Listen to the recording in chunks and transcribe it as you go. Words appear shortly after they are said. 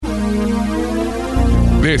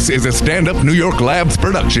This is a Stand Up New York Labs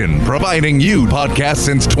production, providing you podcasts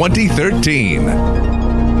since 2013.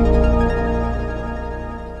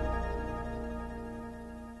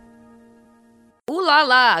 Ooh la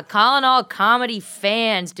la, calling all comedy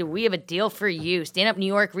fans, do we have a deal for you? Stand Up New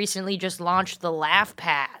York recently just launched the Laugh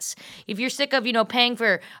Pass. If you're sick of, paying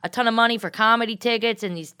for a ton of money for comedy tickets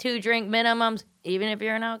and these 2-drink minimums, even if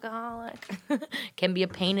you're an alcoholic, can be a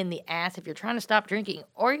pain in the ass if you're trying to stop drinking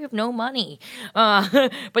or you have no money.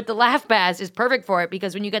 But the Laugh Pass is perfect for it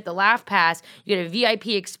because when you get the Laugh Pass, you get a VIP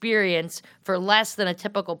experience for less than a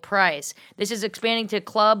typical price. This is expanding to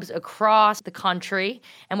clubs across the country.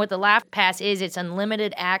 And what the Laugh Pass is, it's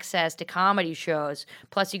unlimited access to comedy shows.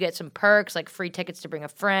 Plus, you get some perks like free tickets to bring a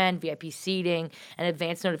friend, VIP seating, and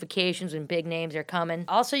advance notifications when big names are coming.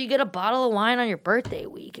 Also, you get a bottle of wine on your birthday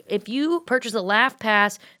week. If you purchase a Laugh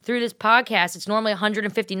Pass through this podcast, it's normally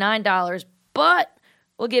 $159, but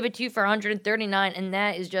we'll give it to you for $139, and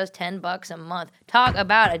that is just $10 a month. Talk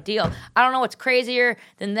about a deal. I don't know what's crazier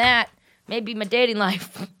than that. Maybe my dating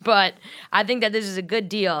life, but I think that this is a good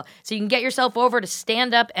deal. So you can get yourself over to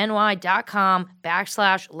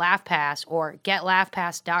standupny.com/laughpass or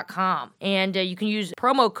getlaughpass.com. And you can use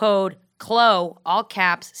promo code CLO, all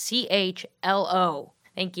caps, CHLO.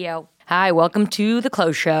 Thank you. Hi, welcome to The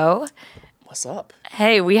Clo Show. What's up?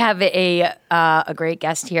 Hey, we have a great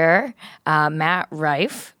guest here, Matt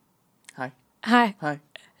Rife. Hi. Hi. Hi.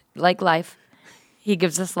 Like life. He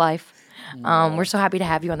gives us life. We're so happy to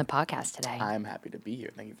have you on the podcast today. I'm happy to be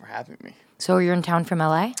here. Thank you for having me. So you're in town from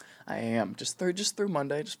LA? I am. Just through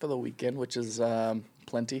Monday, just for the weekend, which is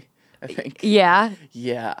plenty, I think. Yeah.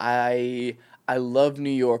 Yeah, I loved New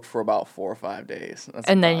York for about 4 or 5 days.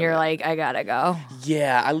 And then you're like, I gotta go.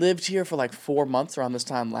 Yeah, I lived here for like 4 months around this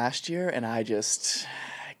time last year, and I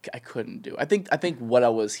couldn't do it. I think what I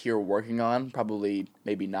was here working on, probably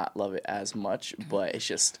maybe not love it as much, but it's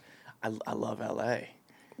just, I love LA.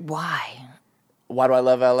 Why? Why do I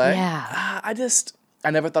love LA? Yeah. I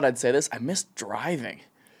never thought I'd say this. I miss driving.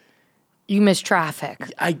 You miss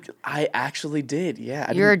traffic. I actually did, yeah.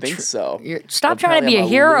 I didn't think so. Stop trying to be a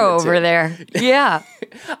hero over there. Yeah.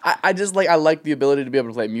 I like the ability to be able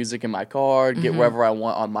to play music in my car, get wherever I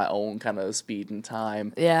want on my own kind of speed and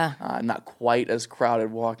time. Yeah. Not quite as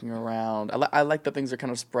crowded walking around. I like that things are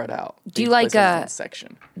kind of spread out. Do you like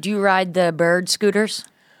section? Do you ride the bird scooters?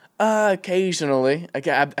 Occasionally.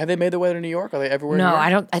 Have they made their way to New York? Are they everywhere? No, in New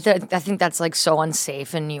York? I don't. I think that's like so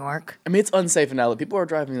unsafe in New York. I mean, it's unsafe in LA. People are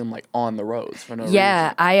driving them like on the roads for no reason.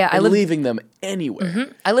 Yeah, I leaving them anywhere.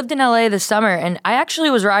 Mm-hmm. I lived in LA this summer, and I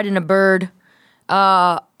actually was riding a bird.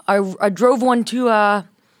 I drove one to the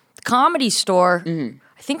Comedy Store. Mm-hmm.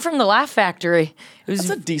 I think from the Laugh Factory.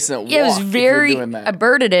 That's a decent walk. Yeah, it was very. If you're doing that. I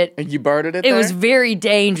birded it. And you birded it. It was very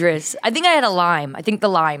dangerous. I think I had a lime. I think the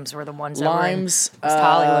limes were the ones that were in West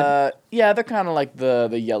Hollywood. Yeah, they're kind of like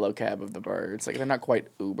the yellow cab of the birds. Like they're not quite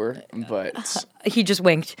Uber, but he just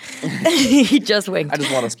winked. He just winked. I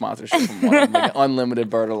just want a sponsorship from one of them. Like an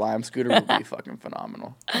unlimited bird or lime scooter would be fucking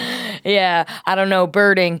phenomenal. Yeah, I don't know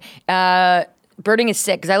birding. Birding is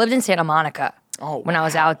sick because I lived in Santa Monica when I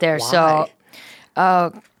was out there. Why? So.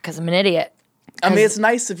 Because I'm an idiot. I mean, it's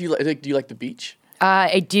nice if you like. Do you like the beach?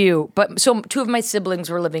 I do, but so 2 of my siblings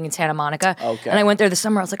were living in Santa Monica, okay. And I went there this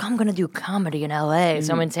summer. I was like, I'm gonna do comedy in LA,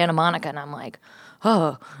 so I'm in Santa Monica, and I'm like,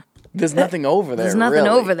 oh, there's nothing over there. There's nothing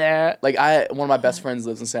really. over there. Like one of my best friends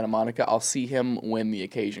lives in Santa Monica. I'll see him when the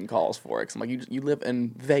occasion calls for it. 'Cause I'm like, you live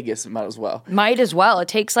in Vegas, might as well. Might as well. It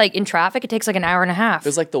takes in traffic, it takes an hour and a half.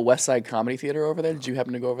 There's like the West Side Comedy Theater over there. Did you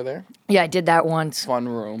happen to go over there? Yeah, I did that once. Fun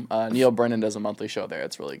room. Neil Brennan does a monthly show there.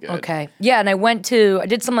 It's really good. Okay. Yeah, and I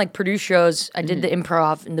did some produced shows. I did the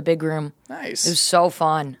improv in the big room. Nice. It was so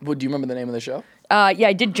fun. Well, do you remember the name of the show? Yeah,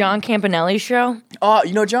 I did John Campanelli's show. Oh,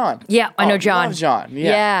 you know John? Yeah, I know John. Love John.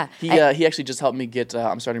 Yeah. Yeah. He actually just helped me get.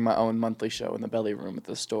 I'm starting my own monthly show in the belly room at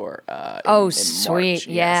the store. In sweet. March.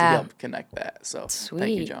 Yeah. So he helped connect that. So Sweet.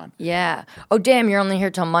 Thank you, John. Yeah. Oh, damn, you're only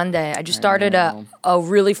here till Monday. I just started a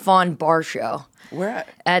really fun bar show. Where at?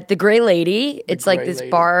 At the Gray Lady. It's like this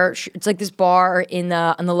Lady. bar. It's like this bar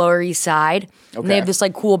on the Lower East Side. Okay. And they have this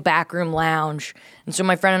cool backroom lounge. And so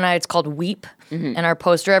my friend and I, it's called Weep. Mm-hmm. And our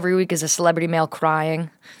poster every week is a celebrity male crying.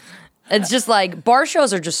 It's just bar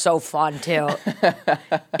shows are just so fun too.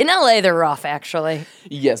 In LA, they're rough actually.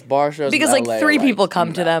 Yes, bar shows. Because in LA 3 are people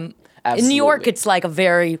come to them. Absolutely. In New York, it's a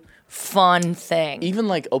very fun thing. Even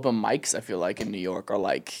open mics, I feel like in New York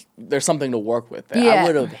are there's something to work with there. Yeah. I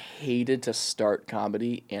would have hated to start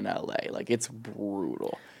comedy in LA. It's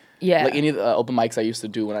brutal. Yeah. Any of the open mics I used to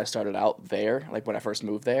do when I started out there, when I first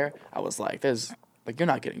moved there, I was like, like you're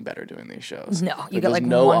not getting better doing these shows. No, you got there's like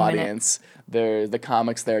no 1 audience. The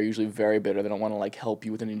comics there are usually very bitter. They don't want to like help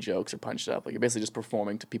you with any jokes or punch it up. Like you're basically just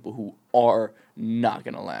performing to people who are not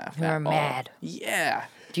gonna laugh. You're at mad. all. Yeah.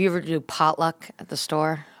 Do you ever do potluck at the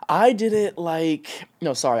store? I did it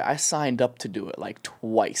I signed up to do it like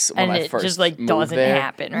twice when And I it first just, like, moved doesn't there.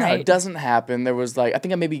 happen, No, right? it doesn't happen. There was like, I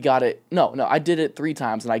think I maybe got it. No, I did it 3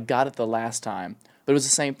 times and I got it the last time. But it was the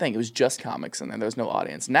same thing. It was just comics in there. There was no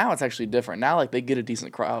audience. Now it's actually different. Now like they get a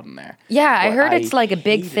decent crowd in there. Yeah, I But heard it's like a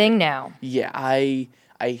big hated thing it. now. Yeah, I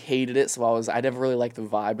hated it. So I never really liked the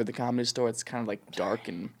vibe of the Comedy Store. It's kind of like dark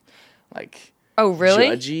and like Oh, really?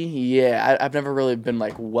 judgy. Yeah, I've never really been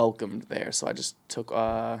like welcomed there. So I just took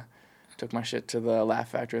my shit to the Laugh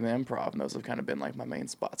Factory and the Improv, and those have kind of been like my main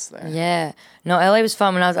spots there. Yeah. No, LA was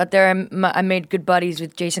fun. When I was out there, I made good buddies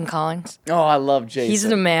with Jason Collins. Oh, I love Jason. He's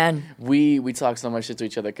the man. We talk so much shit to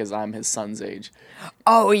each other because I'm his son's age.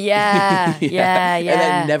 Oh, yeah. yeah. And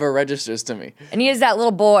that never registers to me. And he has that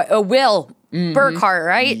little boy, Will Burkhart,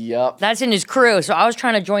 right? Yup. That's in his crew. So I was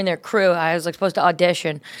trying to join their crew. I was like supposed to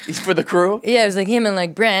audition. He's for the crew? Yeah, it was like him and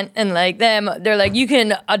like Brent and like them. They're like, you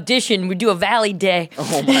can audition. We do a Valley Day.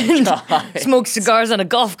 Oh my God. Smoke cigars on a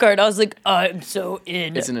golf cart. I was like, I'm so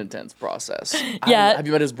in. It's an intense process. Yeah. Have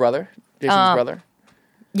you met his brother? Jason's brother?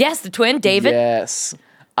 Yes, the twin, David. Yes.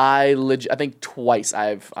 I think twice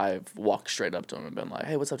I've walked straight up to him and been like,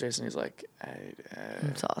 "Hey, what's up, Jason?" He's like,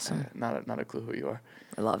 That's awesome. not a clue who you are."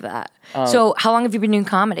 I love that. So how long have you been doing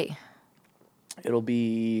comedy? It'll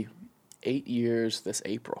be 8 years this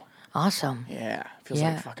April. Awesome. Yeah, feels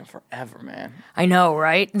Yeah. like fucking forever, man. I know,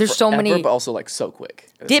 right? There's so Forever, many but also like so quick.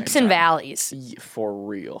 at the dips same and time. valleys. For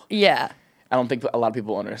real. Yeah. I don't think a lot of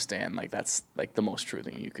people understand like that's like the most true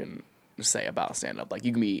thing you can say about stand up. Like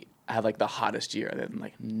you can have like the hottest year and then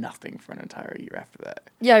like nothing for an entire year after that.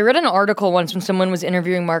 Yeah, I read an article once when someone was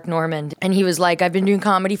interviewing Mark Normand, and he was like, I've been doing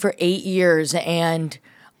comedy for 8 years, and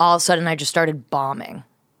all of a sudden I just started bombing.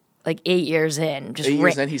 Like 8 years in. Just 8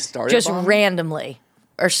 years in, he started just bombing? randomly.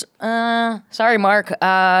 Or, sorry, Mark,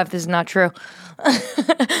 if this is not true.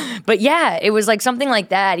 But yeah, it was like something like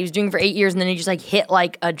that. He was doing it for 8 years, and then he just like hit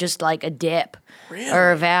like a dip. Really?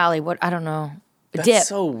 Or a valley. What? I don't know. A That's dip.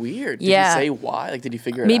 so weird. Did Yeah. he say why? Like, did he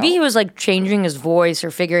figure it out? Maybe he was like changing his voice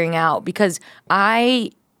or figuring out, because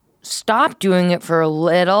I stopped doing it for a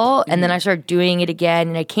little and then I started doing it again,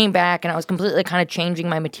 and I came back and I was completely kind of changing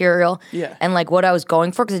my material Yeah. and like what I was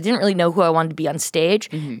going for, because I didn't really know who I wanted to be on stage.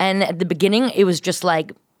 And at the beginning it was just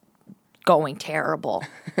like going terrible.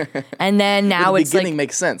 And then now the it's beginning like,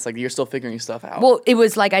 makes sense. Like, you're still figuring stuff out. well, it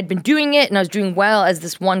was like I'd been doing it and I was doing well as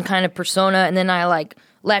this one kind of persona, and then I like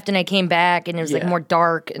left and I came back and it was like Yeah. more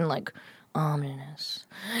dark and like ominous.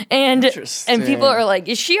 And Interesting. people are like,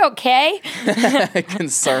 is she okay?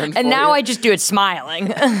 Concerned. And for now you? I just do it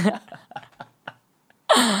smiling.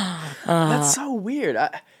 That's so weird.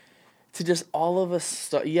 To just all of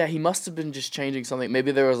us, yeah, he must have been just changing something.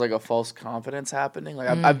 Maybe there was like a false confidence happening. Like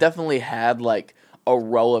I've definitely had like a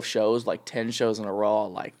row of shows, like 10 shows in a row,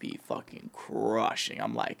 like be fucking crushing.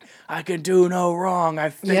 I'm like, I can do no wrong. I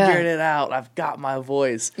figured it out. I've got my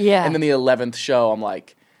voice. Yeah. And then the 11th show, I'm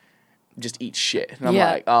like, just eat shit. And I'm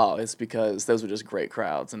Yeah. like, oh, it's because those were just great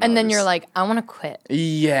crowds. And then you're like, I want to quit.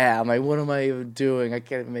 yeah, I'm like, what am I even doing? I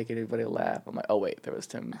can't even make anybody laugh. I'm like, oh wait, there was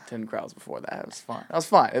 10 crowds before that. It was fine. That was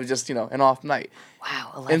fine. It was just, an off night.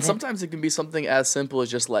 Wow. 11. And sometimes it can be something as simple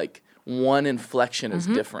as just like one inflection is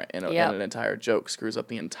different in Yep. an entire joke, screws up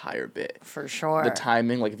the entire bit. For sure. The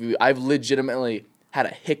timing, like I've legitimately had a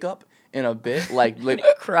hiccup in a bit, like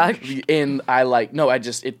Crush. and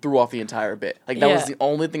it threw off the entire bit. Like that was Yeah. the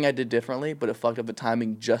only thing I did differently, but it fucked up the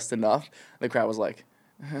timing just enough. The crowd was like,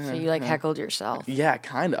 So you like heckled yourself. yeah,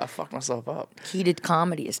 kinda. I fucked myself up. Key to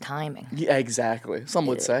comedy is timing. Yeah, exactly. Some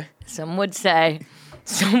would say. Some would say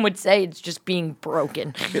it's just being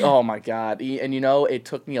broken. Oh my God. And it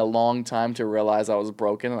took me a long time to realize I was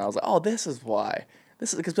broken, and I was like, oh, this is why.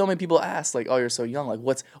 This is because so many people ask, like, oh, you're so young. Like,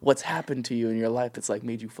 what's happened to you in your life that's like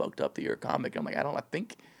made you fucked up that you're a comic? And I'm like, I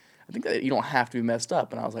think that you don't have to be messed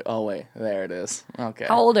up. And I was like, oh wait, there it is. Okay.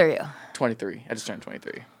 How old are you? 23. I just turned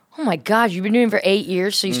 23. Oh my God, you've been doing it for 8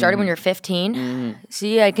 years, so you started when you're 15?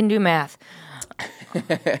 See, I can do math.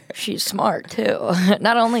 She's smart, too.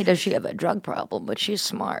 Not only does she have a drug problem, but she's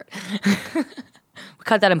smart.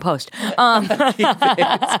 Cut that in post.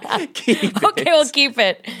 Keep it. Okay, we'll keep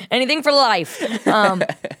it. Anything for life.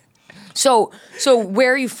 So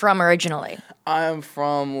where are you from originally? I'm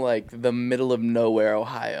from like the middle of nowhere,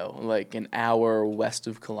 Ohio, like an hour west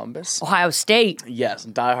of Columbus. Ohio State. Yes,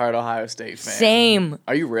 diehard Ohio State fan. Same.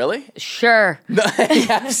 Are you really? Sure. No,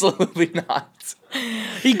 absolutely not.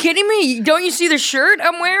 Are you kidding me? Don't you see the shirt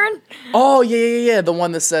I'm wearing? Oh yeah. The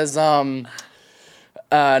one that says not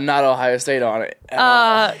Ohio State on it.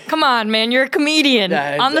 Come on, man. You're a comedian.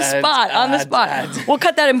 On the spot. We'll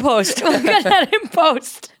cut that in post.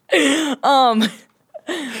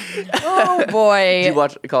 Oh boy. Do you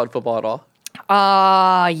watch college football at all?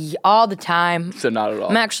 All the time. So not at all.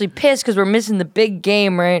 I'm actually pissed because we're missing the big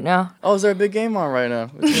game right now. Oh, is there a big game on right now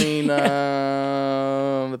between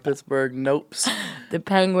the Pittsburgh Nopes? The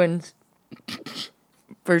Penguins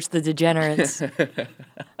versus the Degenerates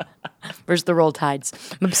versus the Roll Tides.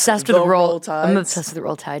 I'm obsessed with the Roll Tides? I'm obsessed with the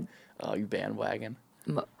Roll Tide. Oh, you bandwagon.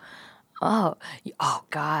 Oh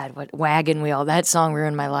God! What Wagon Wheel? That song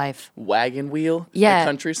ruined my life. Wagon Wheel? Yeah, The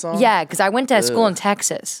country song? Yeah, because I went to school in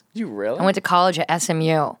Texas. You really? I went to college at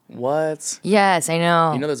SMU. What? Yes, I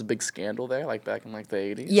know. You know, there's a big scandal there, like back in like the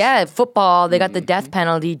 80s. Yeah, football. They got the death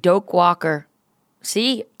penalty. Doak Walker.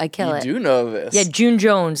 See, I kill it. You do know this. Yeah, June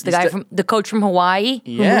Jones, the coach from Hawaii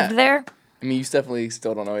who moved there. I mean, you definitely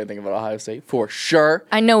still don't know anything about Ohio State, for sure.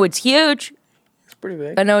 I know it's huge. It's pretty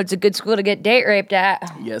big. I know it's a good school to get date raped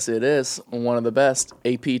at. Yes, it is. One of the best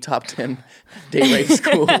AP top 10 date rape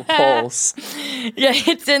school polls. Yeah,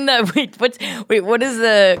 it's in the what is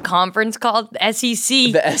the conference called? The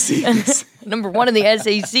SEC. The SEC. Number one in the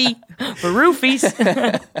SEC for roofies.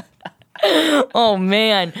 Oh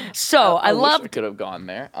man! So I wish love. I could have gone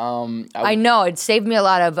there. I know it saved me a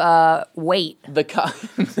lot of weight. The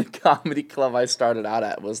comedy club I started out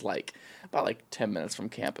at was like about like 10 minutes from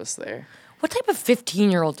campus there. What type of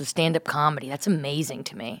 15-year-old does stand-up comedy? That's amazing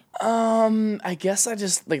to me. I guess I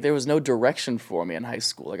just, like, there was no direction for me in high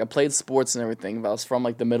school. Like, I played sports and everything, but I was from,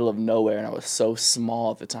 like, the middle of nowhere, and I was so small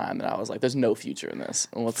at the time that I was like, there's no future in this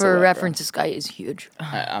whatsoever. For reference, this guy is huge.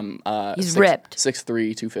 He's ripped. 6'3",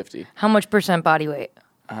 250. How much percent body weight?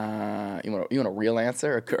 You want a real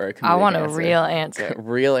answer or a comedic I want a answer? real answer. Okay,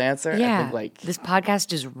 real answer? Yeah, I think, like, this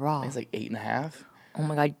podcast is raw. it's like 8.5. Oh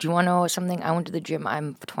my God, do you want to know something? I went to the gym.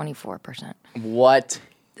 I'm 24%. What?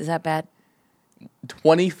 Is that bad?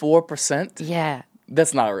 24%? Yeah.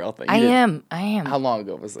 That's not a real thing. I am. How long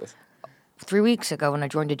ago was this? 3 weeks ago when I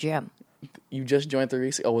joined a gym. You just joined 3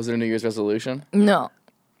 weeks ago? Oh, was it a New Year's resolution? No.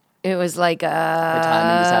 It was like Or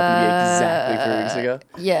timing just happened to be exactly 3 weeks ago?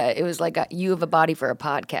 Yeah, it was like you have a body for a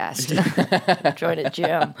podcast. Join a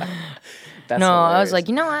gym. That's No, I was hilarious. like,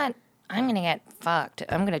 you know what? I'm going to get fucked.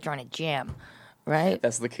 I'm going to join a gym. Right?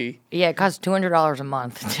 That's the key. Yeah, it costs $200 a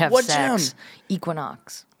month to have What sex. gym?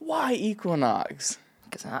 Equinox. Why Equinox?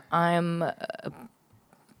 Because I'm a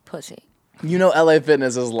pussy. You know LA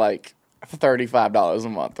Fitness is like $35 a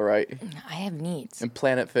month, right? I have needs. And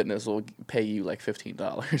Planet Fitness will pay you like $15.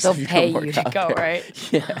 They'll if pay come work you to out go, there.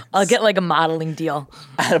 right? Yeah. I'll get like a modeling deal.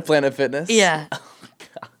 At a Planet Fitness? Yeah.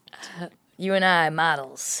 You and I,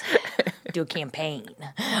 models, do a campaign.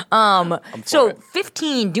 So it.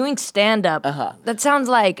 15, doing stand-up. That sounds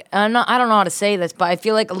like, I don't know how to say this, but I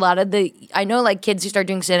feel like a lot of I know like kids who start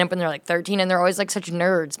doing stand-up when they're like 13 and they're always like such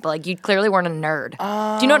nerds, but like you clearly weren't a nerd.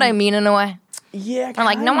 Do you know what I mean in a way? Yeah, I'm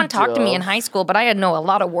like, no one talked to me in high high school, but I had know a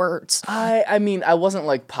lot of words. I mean, I wasn't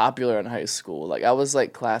like popular in high school. Like I was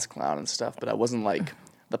like class clown and stuff, but I wasn't like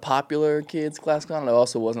the popular kids class clown. And I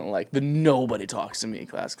also wasn't like the nobody talks to me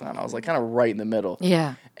class clown. I was like kind of right in the middle.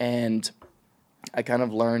 Yeah. And I kind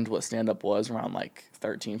of learned what stand-up was around like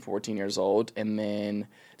 13, 14 years old, and then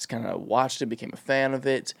just kind of watched it, became a fan of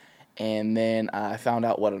it, and then I found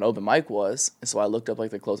out what an open mic was, and so I looked up like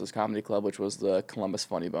the closest comedy club, which was the Columbus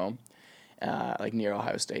Funny Bone, like near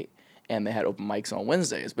Ohio State, and they had open mics on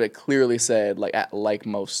Wednesdays, but it clearly said, like at like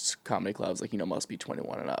most comedy clubs, like, must be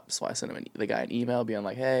 21 and up, so I sent the guy an email being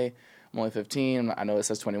like, hey, I'm only 15, I know it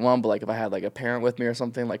says 21, but like if I had like a parent with me or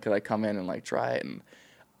something, like could I come in and like try it? And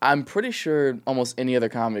I'm pretty sure almost any other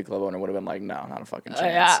comedy club owner would have been like, no, not a fucking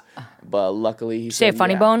chance. Yeah. But luckily he Say said,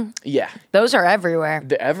 Funny yeah. Bone? Yeah. Those are everywhere.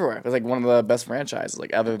 They're everywhere. It's like one of the best franchises,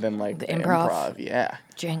 like other than like The Improv. Yeah.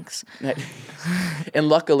 Jinx. And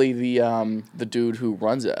luckily the dude who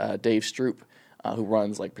runs it, Dave Stroop, who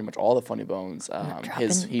runs like pretty much all the Funny Bones,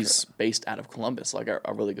 he's based out of Columbus, so I got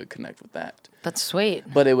a really good connect with that. That's sweet.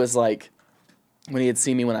 But it was like, when he had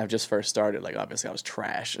seen me when I just first started, like, obviously I was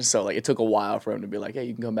trash. So, like, it took a while for him to be like, hey,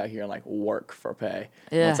 you can come back here and, like, work for pay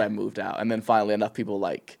once I moved out. And then finally enough people,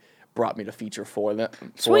 like, brought me to feature for the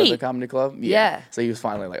comedy club. Yeah. So he was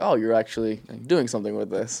finally like, oh, you're actually doing something with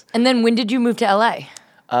this. And then when did you move to LA?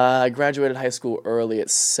 I graduated high school early at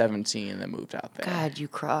 17 and then moved out there. God, you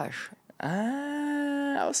crush.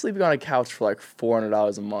 I I was sleeping on a couch for like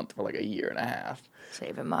 $400 a month for like a year and a half.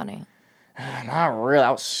 Saving money. Not really.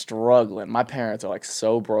 I was struggling. My parents are like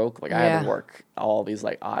so broke. Like I had to work all these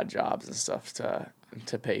like odd jobs and stuff to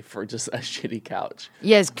pay for just a shitty couch.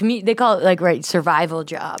 Yes, they call it like survival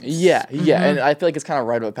jobs. Yeah, and I feel like it's kind of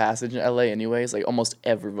rite of passage in LA anyways. Like almost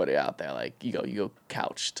everybody out there, like you go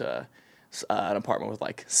couch to an apartment with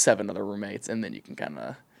like 7 other roommates, and then you can kind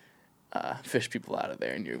of fish people out of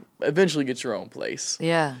there, and you eventually get your own place.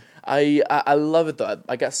 Yeah. I love it though.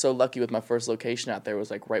 I got so lucky with my first location out there. It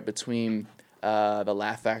was like right between the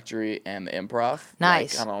Laugh Factory and the Improv.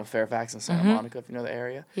 Nice. Like, on Fairfax and Santa Monica, if you know the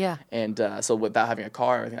area. Yeah. And so without having a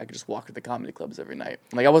car or anything, I could just walk to the comedy clubs every night.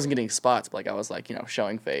 Like I wasn't getting spots, but like I was like,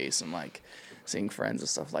 showing face and like seeing friends and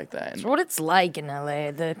stuff like that. And It's what it's like in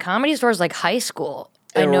LA. The Comedy Store is like high school.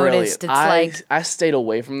 I really noticed is. it's I stayed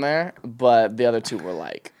away from there, but the other two were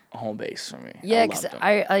like home base for me. Yeah, I because loved them.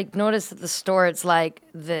 I like noticed at the store it's like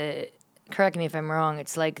correct me if I'm wrong,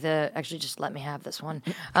 it's like actually just let me have this one.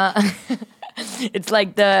 It's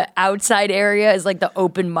like the outside area is like the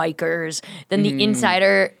open micers. Then the inside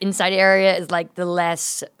area is like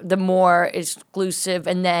the more exclusive.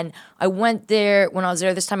 And then when I was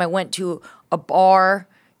there this time, I went to a bar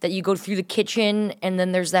that you go through the kitchen and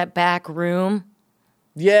then there's that back room.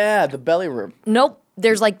 Yeah, the belly room. Nope.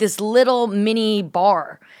 There's like this little mini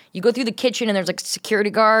bar. You go through the kitchen and there's like security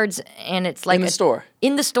guards and it's like In the store.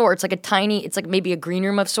 In the store, it's like it's like maybe a green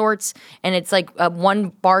room of sorts, and it's like one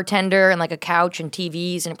bartender and like a couch and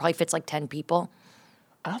TVs, and it probably fits like 10 people.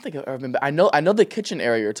 I don't think I remember. I know the kitchen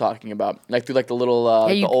area you're talking about, like through like the little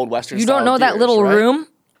the old Western. You don't know that little room?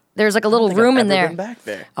 There's like a little room in there. Been back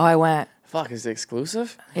there. Oh, I went. Fuck, is it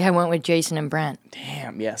exclusive? Yeah, I went with Jason and Brent.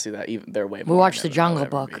 Damn, yeah. See that even they're way. We watched The Jungle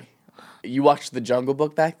Book. You watched The Jungle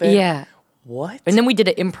Book back there? Yeah. What? And then we did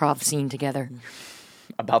an improv scene together.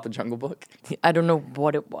 About The Jungle Book? I don't know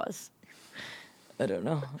what it was. I don't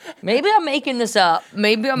know. Maybe I'm making this up.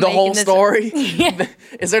 The whole story? Yeah.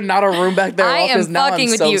 Is there not a room back there? I am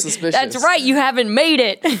fucking with you. Suspicious. That's right. You haven't made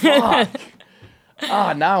it. Fuck.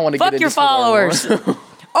 Now I want to get Fuck into your some more. followers.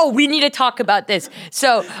 Oh, we need to talk about this.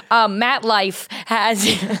 So, Matt Life has...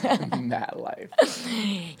 Matt Life.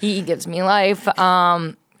 He gives me life.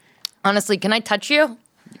 Honestly, can I touch you?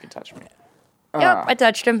 You can touch me. Yep, I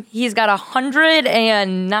touched him. He's got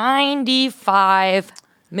 195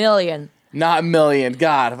 million. Not million.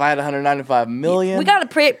 God, if I had 195 million. We got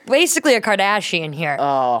basically a Kardashian here.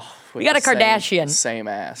 Oh, we got a Kardashian. Same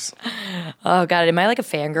ass. Oh, God. Am I like a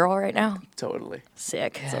fangirl right now? Totally.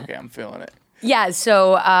 Sick. It's okay. I'm feeling it. Yeah,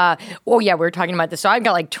 so, we were talking about this. So I've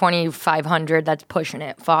got like 2,500, that's pushing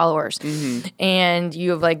it, followers. Mm-hmm. And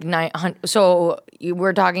you have like 900. So you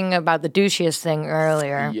were talking about the douchiest thing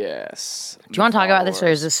earlier. Yes. Do you want to talk about this or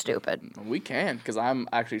is this stupid? We can, because I'm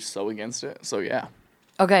actually so against it. So, yeah.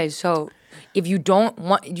 Okay, so if you do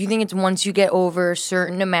you think it's once you get over a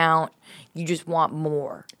certain amount, you just want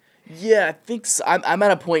more? Yeah, I think so. I'm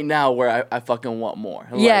at a point now where I fucking want more.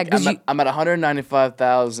 Yeah, because I'm at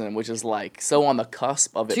 195,000, which is like so on the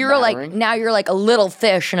cusp of it. So you're mattering. like now you're like a little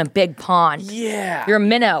fish in a big pond. Yeah, you're a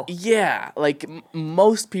minnow. Yeah, like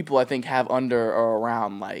most people I think have under or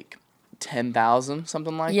around like 10,000,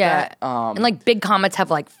 something like that. And like big comets have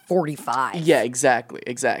like 45. Yeah, exactly.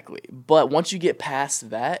 But once you get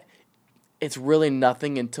past that, it's really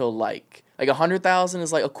nothing until like 100,000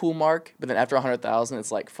 is like a cool mark, but then after 100,000,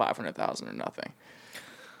 it's like 500,000 or nothing.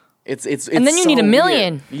 It's and then you need a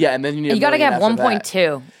million. Weird. Yeah, and then you need. You gotta get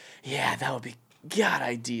 1.2. Yeah, that would be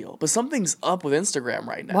ideal. But something's up with Instagram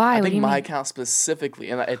right now. Why? I think my account specifically,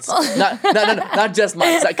 and it's not just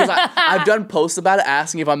mine, because I've done posts about it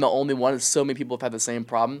asking if I'm the only one. And so many people have had the same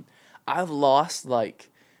problem. I've lost like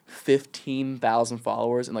 15,000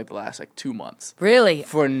 followers in like the last like 2 months. Really?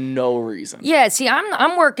 For no reason. Yeah, see,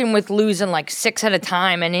 I'm working with losing like 6 at a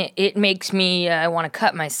time, and it makes me want to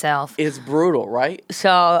cut myself. It's brutal, right?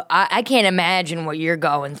 So I can't imagine what you're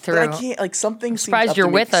going through. But I can't, like, something seems surprised up you're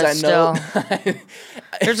to me with us still.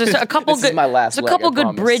 There's a couple this good. Is my last there's a leg, couple I good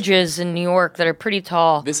promise. bridges in New York that are pretty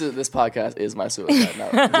tall. This podcast is my suicide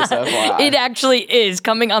note. Just FYI. It actually is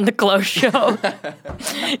coming on the Close Show.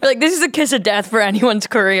 Like, this is a kiss of death for anyone's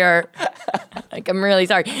career. Like, I'm really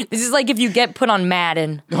sorry. This is like if you get put on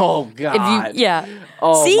Madden. Oh God. Yeah.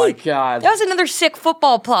 Oh See? my God. That was another sick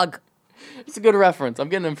football plug. It's a good reference. I'm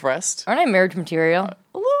getting impressed. Aren't I marriage material?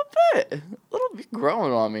 A little bit. A little bit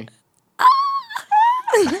growing on me.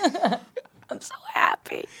 I'm so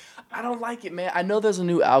happy. I don't like it, man. I know there's a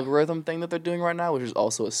new algorithm thing that they're doing right now, which is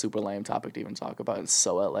also a super lame topic to even talk about. It's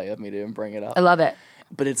so LA of me to even bring it up. I love it.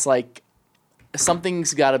 But it's like,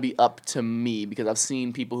 something's got to be up to me because I've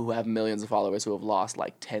seen people who have millions of followers who have lost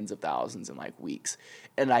like tens of thousands in like weeks.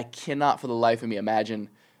 And I cannot for the life of me imagine,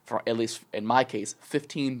 for at least in my case,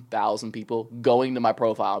 15,000 people going to my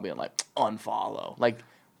profile and being like, unfollow. Like,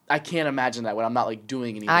 I can't imagine that when I'm not like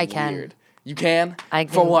doing anything weird. You can?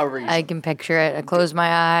 For what reason? I can picture it. I close my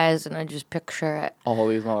eyes and I just picture it. All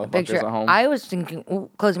these motherfuckers at home. I was thinking,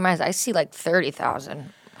 closing my eyes, I see like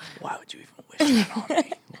 30,000. Why would you even wish that on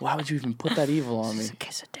me? Why would you even put that evil on me? It's a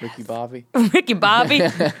kiss of death. Ricky Bobby? Ricky Bobby?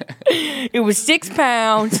 It was 6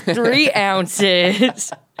 pounds, 3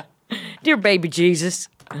 ounces. Dear baby Jesus.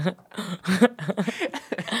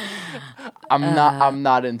 I'm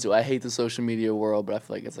not into it. I hate the social media world, but I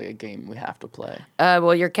feel like it's like a game we have to play.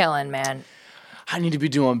 Well, you're killing, man. I need to be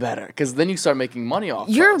doing better because then you start making money off.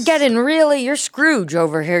 You're Scrooge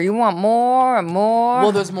over here. You want more and more.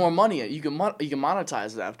 Well, there's more money. You can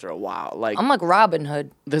monetize it after a while. Like I'm like Robin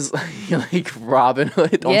Hood. There's like Robin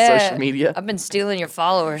Hood on social media. I've been stealing your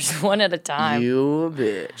followers one at a time. You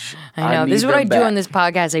bitch. I know. This is what I do on this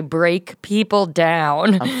podcast. I break people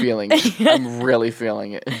down. I'm feeling it. I'm really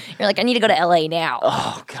feeling it. You're like, I need to go to LA now.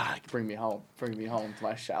 Oh God, bring me home. Bring me home to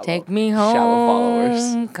my shallow. Take me home, shallow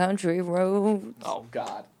followers. Country road. Oh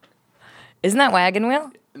God. Isn't that Wagon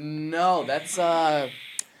Wheel? No, that's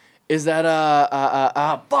Is that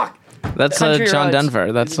fuck? That's Country John Roads.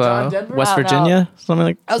 Denver. That's John Denver? West Wow, no. Virginia, something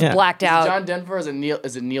like. I was yeah. blacked out. John Denver is it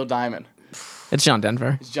Neil Diamond? It's John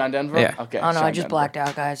Denver. It's John Denver? Yeah. Okay. Oh no, John I just Denver. blacked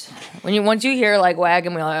out, guys. Once you hear like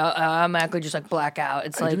Wagon Wheel, I automatically just like black out.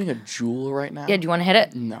 It's Are like, you doing a jewel right now? yeah, do you want to hit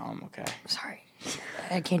it? No, I'm okay. Sorry,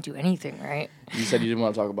 I can't do anything, right? You said you didn't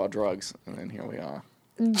want to talk about drugs, and then here we are.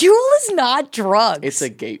 Jewel is not drugs. It's a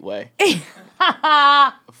gateway.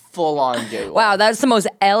 Full on gateway. Wow, that's the most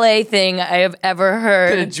LA thing I have ever A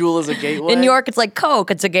heard. jewel is a gateway? In New York, it's like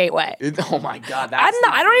Coke. It's a gateway. Oh my God. I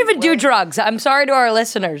don't even do drugs. I'm sorry to our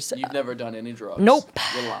listeners. You've never done any drugs. Nope.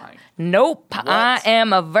 You're lying. Nope. I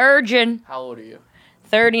am a virgin. How old are you?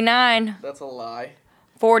 39, That's a lie.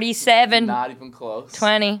 47, Not even close.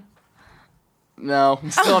 20. No.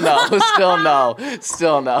 Still no. Still no.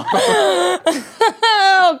 Still no.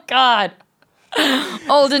 Oh, God.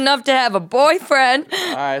 Old enough to have a boyfriend.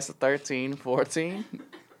 All right, so 13, 14.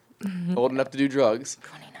 Old enough to do drugs.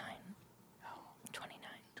 29. 29.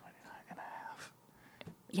 29 and a half.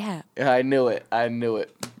 Yeah. Yeah, I knew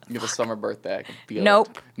it. You have a summer birthday. I can feel Nope.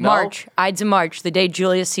 it. No? March. Ides of March, the day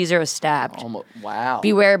Julius Caesar was stabbed. Almost, wow.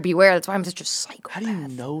 Beware, beware. That's why I'm such a psychopath. How do you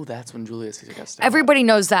know that's when Julius Caesar got stabbed? Everybody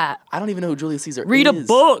knows that. I don't even know who Julius Caesar Read is. a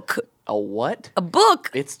book. A what? A book.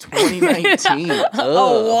 It's 2019. Ugh.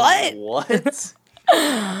 what? What?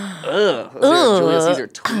 Ugh. Is there a Julius Caesar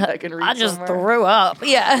tweet I can read I just somewhere? threw up.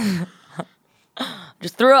 Yeah.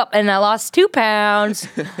 Just threw up and I lost 2 pounds.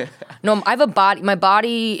 No, I have a body. My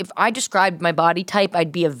body, if I described my body type,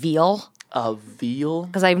 I'd be a veal A veal?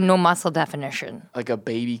 because I have no muscle definition. Like a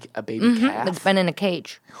baby calf? It's been in a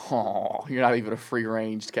cage. Oh, you're not even a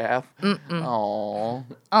free-ranged calf? Oh,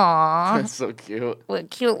 Aw, that's so cute. what a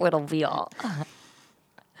cute little veal.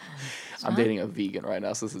 I'm dating a vegan right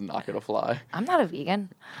now, so this is not going to fly. I'm not a vegan.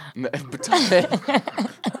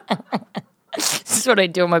 This is what I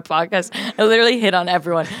do on my podcast. I literally hit on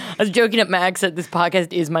everyone. I was joking at Max that this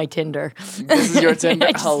podcast is my Tinder. This is your Tinder?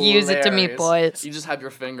 I just use it to meet Hilarious. boys. You just have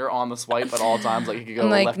your finger on the swipe at all times, like you could go I'm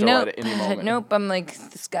like, left or nope, right at any moment. nope. I'm like,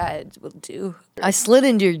 this guy will do. I slid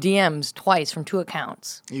into your DMs twice from 2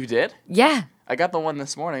 accounts. You did? Yeah. I got the one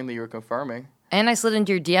this morning that you were confirming. And I slid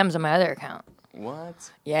into your DMs on my other account.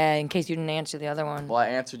 What? Yeah, in case you didn't answer the other one. Well, I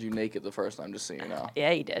answered you naked the first time, just so you know.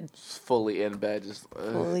 Yeah, you did. Fully in bed, just.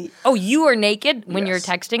 Oh, you were naked when you were Yes.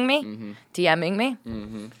 texting me? Mm-hmm. DMing me?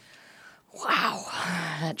 Mm-hmm. Wow.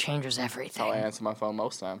 That changes everything. How I answer my phone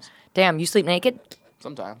most times. Damn, you sleep naked?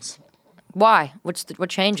 Sometimes. Why? What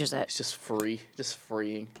changes it? It's just free. Just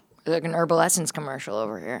freeing. Like an Herbal Essence commercial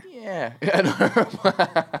over here. Yeah.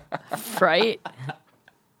 Right?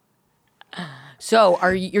 So,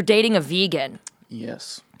 you're dating a vegan?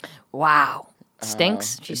 Yes. Wow.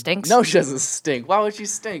 Stinks? She stinks? No, she doesn't stink. Why would she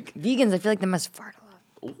stink? Vegans, I feel like they must fart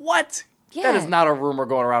a lot. What? Yeah. That is not a rumor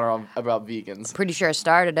going around about vegans. Pretty sure I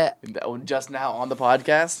started it. Just now on the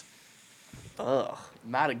podcast? Ugh.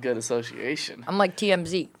 Not a good association. I'm like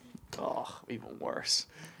TMZ. Ugh. Even worse.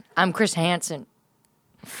 I'm Chris Hansen.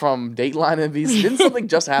 From Dateline NBC. Didn't something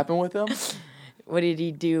just happen with him? What did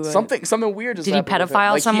he do? Something weird just Did he happened with him.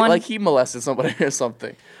 pedophile Like someone? He molested somebody or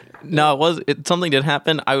something. No, something did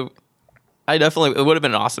happen. I definitely, it would have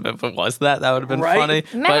been awesome if it was that. That would have been Right? funny.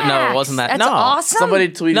 But no, it wasn't that. That's no. awesome. Somebody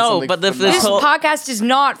tweeted No, something. but if This this phenomenal. whole- podcast is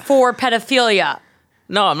not for pedophilia.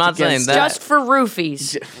 No, I'm not saying against that. Just for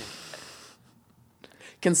roofies.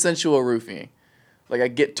 Consensual roofing. Like I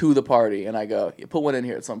get to the party and I go, yeah, put one in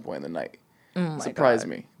here at some point in the night. Surprise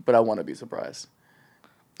me, but I want to be surprised.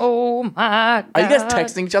 Oh my God. Are you guys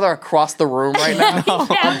texting each other across the room right now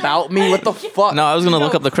about me? What the fuck? No, I was gonna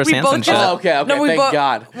look up the Chris we Hansen both shit. Oh, okay. No, we Thank both-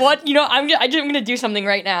 God. What? You know, I'm gonna do something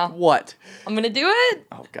right now. What? I'm gonna do it.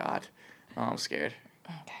 Oh God. Oh, I'm scared.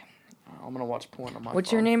 Okay. I'm gonna watch porn on my What's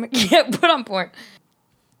phone. your name? Yeah, put on porn.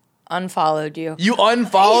 Unfollowed you. You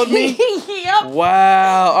unfollowed me? Yep.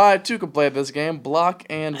 Wow. All right, two can play this game. Block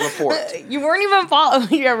and report. You weren't even following.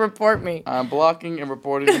 Yeah, report me. I'm blocking and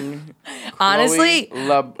reporting. Honestly,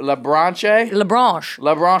 Lebranche. Lebranche.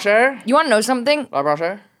 Lebranche. You want to know something?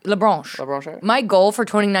 Lebranche. Lebranche. Lebranche. My goal for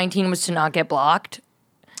 2019 was to not get blocked,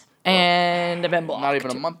 and I've been blocked. Not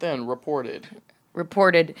even a month in. Reported.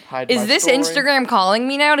 Reported. Hide Is my this story. Instagram calling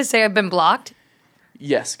me now to say I've been blocked?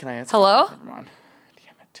 Yes. Can I answer? Hello? Never mind.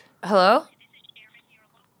 Damn it. Hello?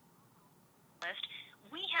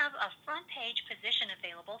 We have a front page position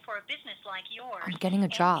available for a business like yours. I'm getting a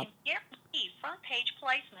job. And guaranteed front page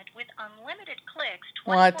placement with unlimited clicks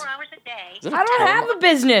What? 24 hours a day. Is it a I don't have a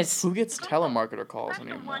business. Who gets telemarketer calls Press the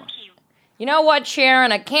anymore? one key. You know what,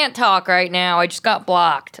 Sharon? I can't talk right now. I just got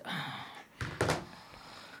blocked.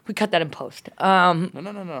 We cut that in post.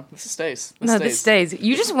 No. This stays. No, this stays.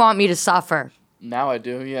 You just want me to suffer. Now I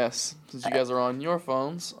do, yes. Since you guys are on your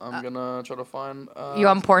phones, I'm gonna try to find. You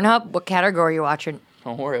on Pornhub? What category are you watching?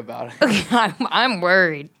 Don't worry about it. I'm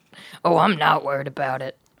worried. Oh, I'm not worried about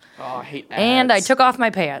it. Oh, I hate ads. And I took off my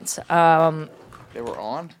pants. They were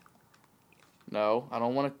on. No, I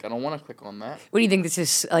don't want to. I don't want to click on that. What do you think? This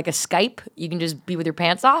is like a Skype? You can just be with your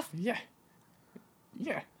pants off? Yeah.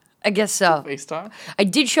 Yeah. I guess so. FaceTime. I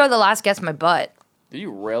did show the last guest my butt. Did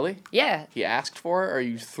you really? Yeah. He asked for it, or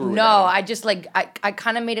you threw it? No, at him? I just like I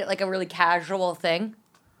kind of made it like a really casual thing.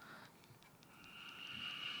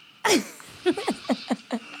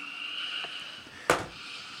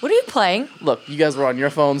 What are you playing? Look, you guys were on your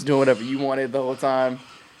phones doing whatever you wanted the whole time.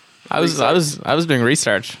 I was doing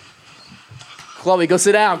research. Chloe, go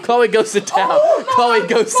sit down. Chloe, go sit down. Chloe,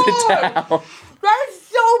 go sit down. That's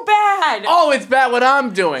so bad. Oh, it's bad what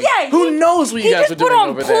I'm doing. Yeah, Who knows what you guys just are doing put on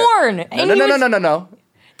over porn. there? and No, he no, no, was- no, no, no.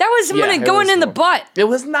 That was someone Yeah, it going was in the more- butt. It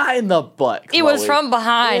was not in the butt. It was Chloe. from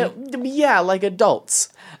behind. Yeah, like adults.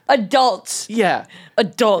 Adults. Yeah,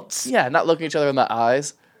 Adults. yeah, not looking each other in the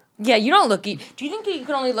eyes. Yeah, you don't look. Do you think you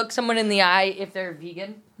can only look someone in the eye if they're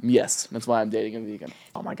vegan? Yes, that's why I'm dating a vegan.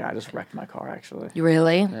 Oh my god, I just wrecked my car actually. You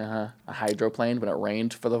really? Uh-huh. I hydroplaned when it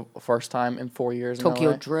rained for the first time in 4 years. in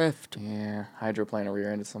Tokyo LA. Drift. Yeah, hydroplaned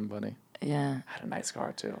rear-ended somebody. Yeah. I had a nice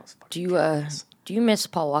car too. It was fucking Do you nice. do you miss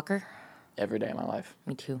Paul Walker? Every day of my life.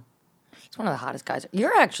 Me too. He's one of the hottest guys.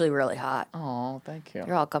 You're actually really hot. Oh, thank you.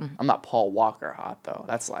 You're welcome. I'm not Paul Walker hot though.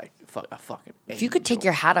 That's like a fucking. If you could take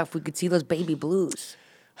your hat off, we could see those baby blues.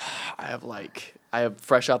 I have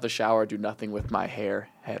fresh out the shower, do nothing with my head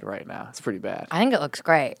right now. It's pretty bad. I think it looks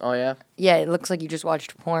great. Oh yeah, Yeah, it looks like you just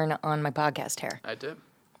watched porn on my podcast hair. I did.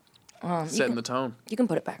 You Setting the tone. can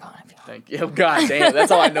put it back on if you want. Thank you. God damn, that's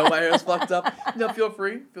how I know my hair's fucked up. No, feel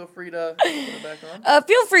free to put it back on.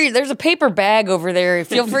 Feel free. There's a paper bag over there.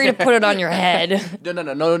 Feel free to put it on your head.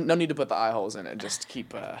 No need to put the eye holes in it. Just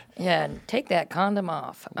keep. Yeah, take that condom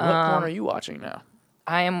off. What porn are you watching now?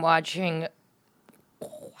 I am watching.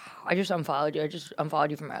 Wow, I just unfollowed you. I just unfollowed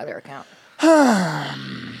you from my other account.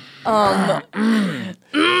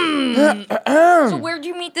 So where'd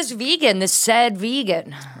you meet this vegan? This said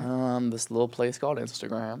vegan? This little place called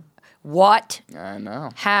Instagram. What? I know.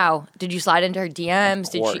 How? Did you slide into her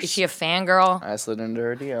DMs? course. Is she a fangirl? I slid into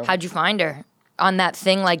her DM. How'd you find her? On that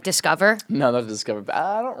thing like Discover? No, that's Discovered. But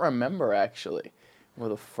I don't remember actually. For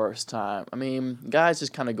the first time. I mean, guys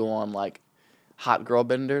just kind of go on like hot girl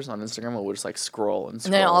benders on Instagram where we'll just like scroll and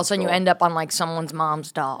scroll. And then all of a sudden you scroll. end up on like someone's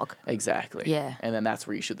mom's dog. Exactly. Yeah. And then that's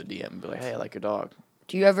where you shoot the DM and be like, hey, I like your dog.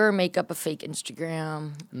 Do you ever make up a fake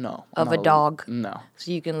Instagram No. of I'm a not dog No. so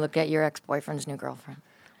you can look at your ex-boyfriend's new girlfriend?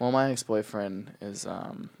 Well, my ex-boyfriend is in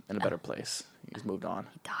a better place. He's moved on.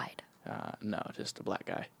 He died. No, just a black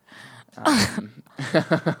guy.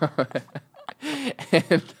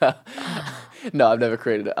 And, no, I've never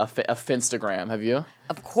created a Finstagram. Have you?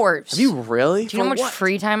 Of course. Have you really? Do you know how much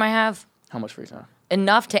free time I have? How much free time?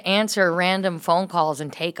 Enough to answer random phone calls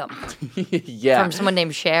and take them Yeah. from someone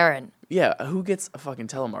named Sharon. Yeah. Who gets a fucking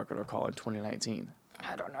telemarketer call in 2019?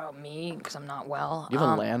 I don't know, me, because I'm not well. You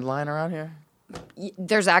have a landline around here?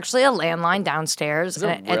 There's actually a landline downstairs. Is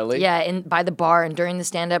it really? Yeah, by the bar. And during the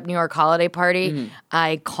stand-up New York holiday party, Mm-hmm.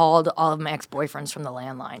 I called all of my ex-boyfriends from the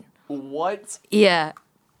landline. What? Yeah,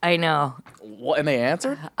 I know. What? And they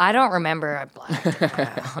answered? I don't remember. I blacked.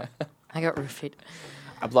 I got roofied.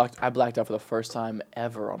 I blacked out for the first time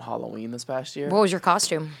ever on Halloween this past year. What was your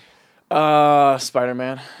costume?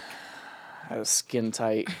 Spider-Man. I had a skin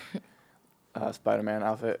tight Spider-Man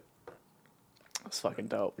outfit. It was fucking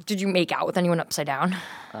dope. Did you make out with anyone upside down?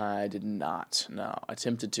 I did not. No, I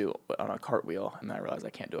attempted to on a cartwheel, and then I realized I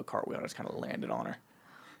can't do a cartwheel. And I just kind of landed on her.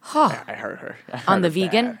 Huh. I hurt her. On the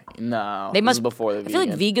vegan? Bad. No, They this must is before the I vegan. feel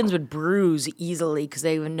like vegans would bruise easily because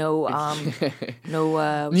they would know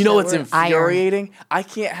no. You know what's Iron. infuriating? I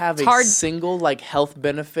can't have a hard- single like health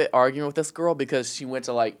benefit argument with this girl because she went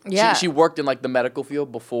to like Yeah. she worked in like the medical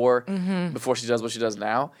field before she does what she does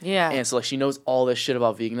now. Yeah. And so like she knows all this shit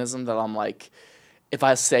about veganism that I'm like, if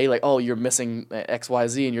I say like, oh, you're missing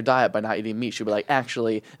XYZ in your diet by not eating meat, she'll be like,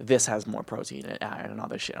 actually, this has more protein and iron and all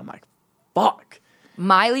this shit. I'm like, fuck.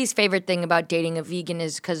 Miley's favorite thing about dating a vegan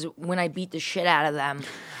is because when I beat the shit out of them,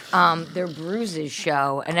 their bruises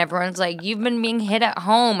show, and everyone's like, "You've been being hit at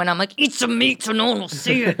home," and I'm like, "Eat some meat so no one will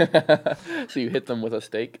see it." So you hit them with a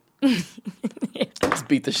steak? Just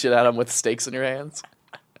beat the shit out of them with steaks in your hands?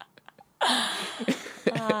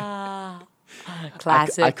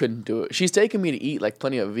 Classic. I couldn't do it. She's taking me to eat like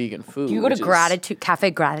plenty of vegan food. you go to which is- Gratitude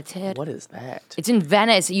Cafe Gratitude. What is that? It's in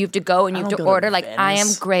Venice. You have to go and you I have don't to go to order like I am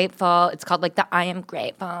Venice. grateful. It's called like the I am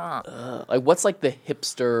grateful. Like what's like the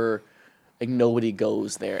hipster, like nobody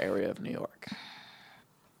goes there area of New York?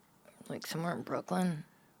 Like somewhere in Brooklyn.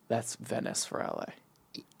 That's Venice for LA.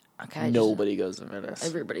 Okay. Nobody goes to Venice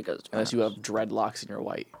Everybody goes to unless Venice. you have dreadlocks and you're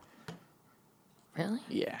white. Really?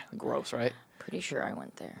 Yeah, gross, right? Pretty sure I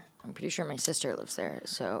went there. I'm pretty sure my sister lives there.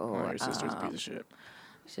 So Oh, your sister's a piece of shit.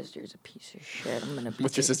 my sister's a piece of shit. I'm gonna.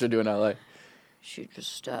 What's your sister do in LA? She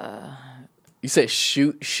just You say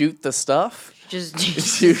shoot the stuff?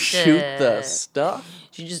 just You shoot the stuff?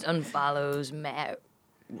 She just unfollows Matt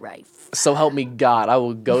Rife. So help me God, I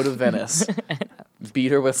will go to Venice,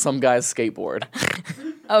 beat her with some guy's skateboard.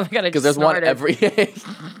 Oh my god! Because there's one every.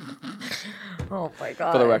 Oh my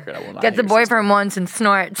god! For the record, I will not. Gets a hate your sister. boyfriend once and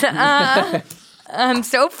snorts. I'm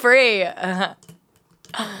so free. I'm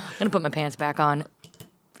gonna put my pants back on.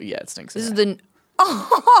 Yeah, it stinks. This is in the.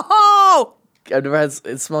 Oh! I've never had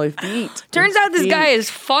smelly feet. Turns out this guy is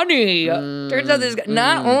funny. Turns out this guy.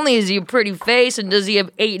 Not only is he a pretty face and does he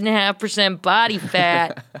have 8.5% body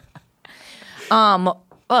fat.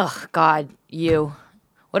 Ugh, God, you.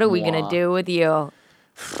 What are we gonna Mwah. do with you?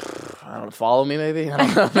 I don't know, follow me maybe? I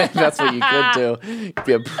don't know. Maybe that's what you could do. It'd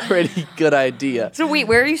be a pretty good idea. So wait,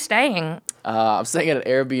 where are you staying? I'm staying at an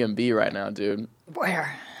Airbnb right now, dude.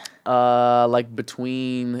 Where? Like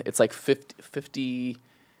between, it's like 56th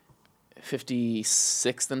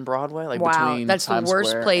and Broadway. Like Wow, between that's the Times worst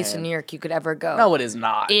Square place in and- New York you could ever go. No, it is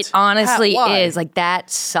not. It honestly Why? is. Like that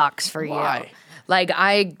sucks for you. Why? Like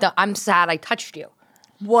I'm sad I touched you.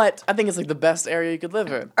 What? I think it's like the best area you could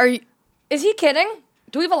live in. Are you? Is he kidding?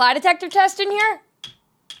 Do we have a lie detector test in here?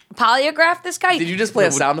 Polygraph this guy? Did you just play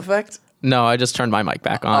a sound effect? No, I just turned my mic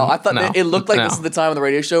back on. Oh, I thought No. it looked like No. this is the time on the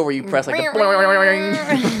radio show where you press like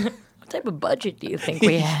the. What type of budget do you think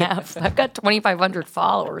we have? I've got 2,500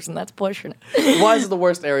 followers, and that's pushing it. Why is it the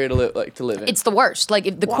worst area to live in? It's the worst. Like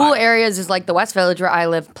if the cool areas is like the West Village where I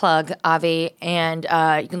live, plug Avi, and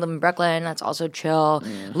you can live in Brooklyn. That's also chill.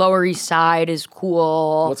 Lower East Side is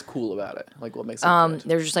cool. What's cool about it? Like what makes it good?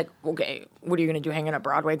 They're just like, okay, what are you gonna do? Hang in a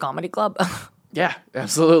Broadway comedy club? Yeah,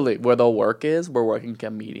 absolutely. Where the work is, where working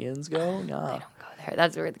comedians go. Yeah. Go there.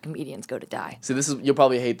 That's where the comedians go to die. See, this is you'll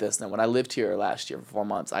probably hate this. Then when I lived here last year for 4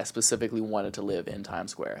 months, I specifically wanted to live in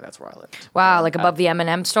Times Square. That's where I lived. Wow, like above the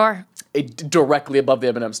M&M store? Directly above the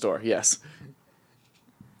M&M store. Yes.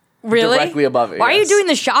 Really? Directly above it. Why are you yes. doing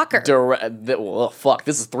the shocker? Well, fuck.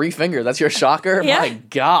 This is 3 fingers. That's your shocker. Yeah. My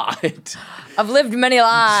God. I've lived many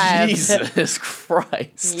lives. Jesus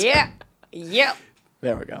Christ. Yeah. Yep.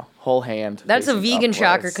 There we go. Whole hand. That's a facing vegan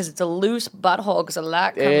shocker upwards. because it's a loose butthole because a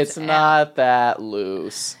lot comes It's out. not that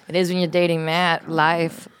loose. It is when you're dating Matt.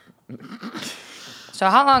 Life. So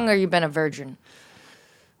how long have you been a virgin?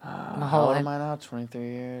 My How whole old life. am I now? 23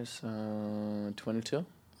 years. 22.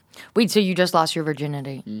 Wait, so you just lost your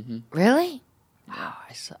virginity? Mm-hmm. Really? Wow,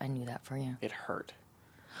 I knew that for you. It hurt.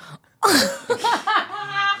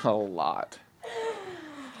 A lot.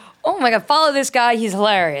 Oh my god, follow this guy. He's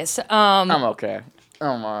hilarious. I'm okay.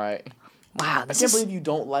 I'm all right. Wow, I this can't is believe you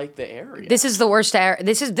don't like the area. this is the worst area.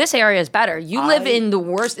 This area is better. You live in the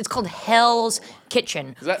worst. It's called Hell's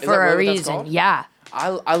Kitchen Is that for a really what that's reason. called? Yeah.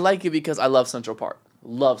 I like it because I love Central Park.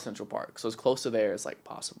 Love Central Park. So as close to there as like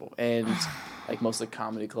possible. And like most of the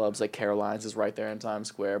comedy clubs, like Caroline's is right there in Times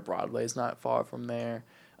Square. Broadway's not far from there.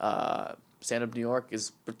 Stand Up New York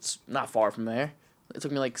it's not far from there. It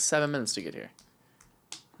took me like 7 minutes to get here.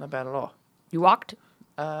 Not bad at all. You walked?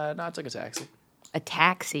 No, I took a taxi. A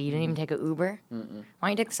taxi? You didn't even take an Uber? Mm-mm. Why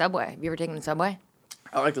don't you take the subway? Have you ever taken the subway?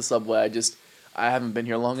 I like the subway. I haven't been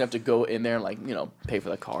here long enough to go in there and, like, you know, pay for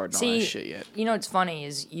the card and all that shit yet. You know what's funny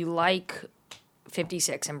is you like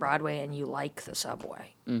 56 and Broadway and you like the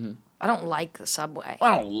subway. Mm-hmm. I don't like the subway.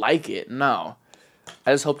 I don't like it, no.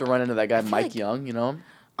 I just hope to run into that guy Mike Young, you know him?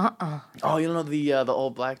 Oh, you know the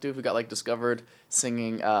old black dude who got, like, discovered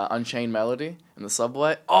singing Unchained Melody in the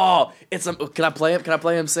subway? Oh, can I play him? Can I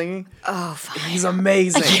play him singing? Oh, fine. He's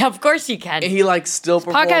amazing. Yeah, of course you can. And he, like, still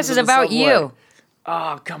performs Podcast is in the about subway. you.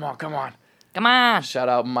 Oh, come on. Come on. Shout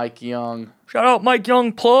out Mike Young. Shout out Mike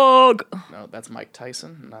Young plug. No, that's Mike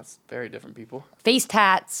Tyson. And that's very different people. Face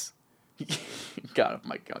tats.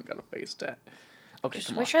 Mike Young got a face tat. Okay, I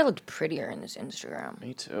come on. wish I looked prettier in this Instagram.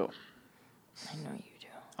 Me too. I know you do.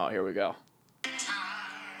 Oh, here we go.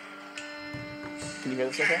 Can you hear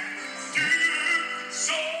this okay?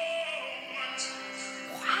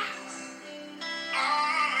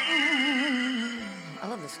 I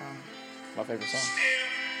love this song. My favorite song.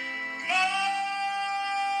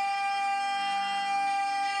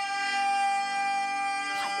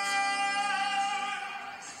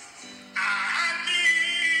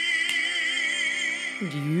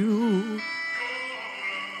 You.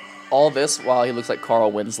 All this while he looks like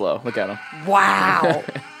Carl Winslow. Look at him. Wow.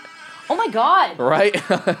 Oh my God. Right?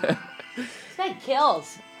 This guy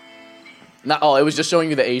kills. It was just showing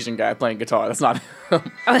you the Asian guy playing guitar. That's not him. Oh,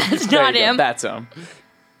 that's There not you go. him. That's him.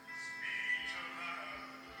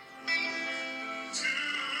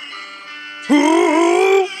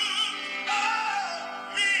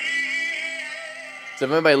 So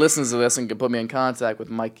if anybody listens to this and can put me in contact with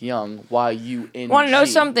Mike Young, YUNG. Want to know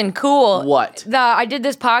something cool? What? I did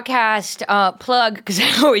this podcast plug because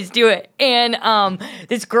I always do it, and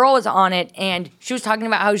this girl was on it, and she was talking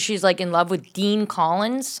about how she's like in love with Dean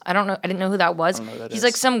Collins. I didn't know who that was. know who that He's is.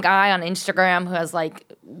 like some guy on Instagram who has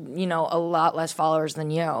like, you know, a lot less followers than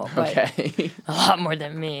you, but Okay. a lot more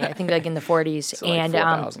than me. I think like in the 40s So like and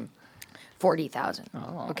 4,000. 40,000.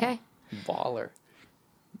 Oh. Okay. Baller.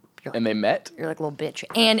 You're And they met? You're like a little bitch.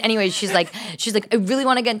 And anyways, she's like, I really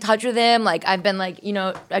want to get in touch with him. Like, I've been like, you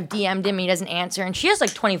know, I've DM'd him, he doesn't answer. And she has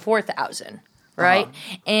like 24,000, right?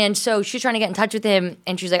 And so she's trying to get in touch with him,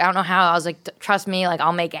 and she's like, I don't know how. I was like, trust me, like,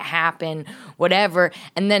 I'll make it happen, whatever.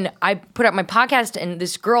 And then I put up my podcast, and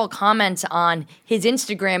this girl comments on his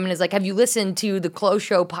Instagram and is like, have you listened to the Close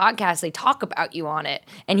Show podcast? They talk about you on it.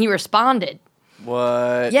 And he responded.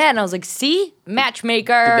 What? Yeah, and I was like, see?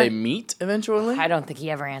 Matchmaker. Did they meet eventually? I don't think he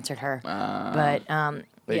ever answered her. But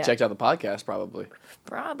They yeah. checked out the podcast, probably.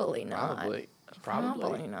 Probably not.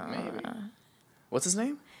 Probably not. Maybe. What's his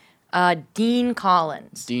name? Dean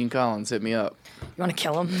Collins. Dean Collins. Hit me up. You want to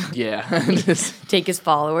kill him? Yeah. Take his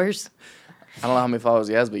followers? I don't know how many followers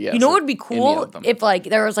he has, but yeah. You know what would be any cool of them. if like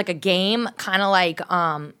there was like a game, kind of like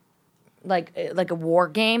a war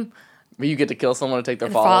game. But you get to kill someone to take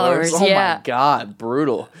their Followers, followers. Oh yeah. my god,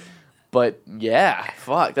 brutal. But yeah,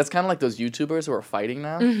 fuck. That's kind of like those YouTubers who are fighting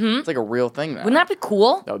now. Mm-hmm. It's like a real thing now. Wouldn't that be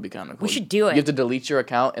cool? That would be kind of cool. We should do it. You have to delete your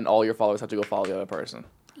account, and all your followers have to go follow the other person.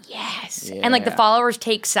 Yes. And like the Yeah. followers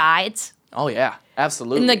take sides. Oh yeah,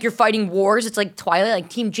 absolutely. And like you're fighting wars. It's like Twilight, like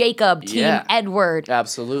Team Jacob, Team Yeah. Edward.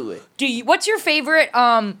 Absolutely. What's your favorite?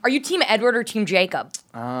 Are you Team Edward or Team Jacob?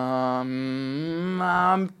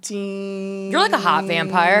 I'm team. You're like a hot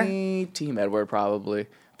vampire. Team Edward, probably.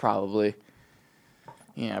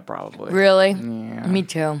 Yeah, probably. Really? Yeah. Me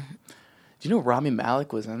too. Do you know Rami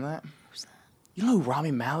Malek was in that? Who's that? You know who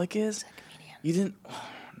Rami Malek is? You didn't?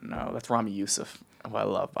 No, that's Rami Youssef, who I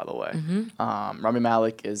love, by the way. Mm-hmm. Rami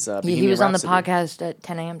Malek is. He Bohemian was on the Rhapsody. podcast at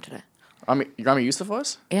 10 a.m. today. Rami Youssef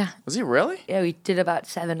was? Yeah. Was he really? Yeah, we did about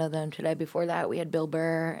 7 of them today. Before that, we had Bill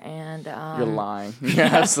Burr and. You're lying. You're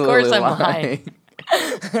absolutely course I'm lying.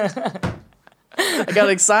 I got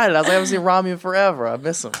excited. I was like, I haven't seen Rami in forever. I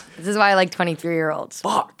miss him. This is why I like 23-year-olds.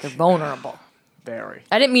 Fuck. They're vulnerable. Very.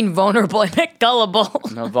 I didn't mean vulnerable. I meant gullible.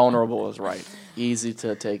 No, vulnerable is right. Easy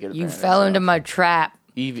to take it. You fell into my trap.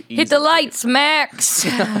 Hit the lights, Max.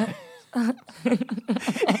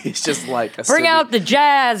 It's just like a Bring out the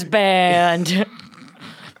jazz band.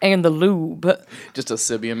 And the lube. just a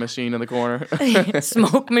Sibian machine in the corner.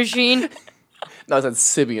 Smoke machine. No, it's a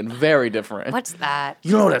Sibian. Very different. What's that?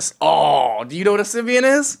 You know what a... Oh, do you know what a Sibian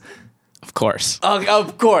is? Of course.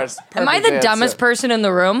 Of course. Am I Perfect the dumbest answer. person in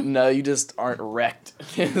the room? No, you just aren't wrecked.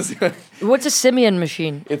 What's a simian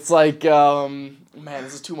machine? It's like, man,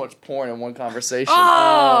 this is too much porn in one conversation.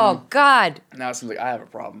 Oh, God. Now it seems like I have a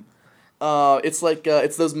problem. It's like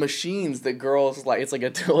it's those machines that girls like. It's like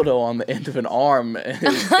a dildo on the end of an arm. On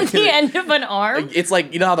the end of an arm? It's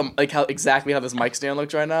like, you know how exactly how this mic stand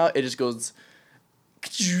looks right now. It just goes.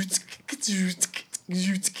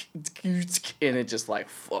 and it just like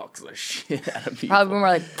fucks the shit out of people. Probably more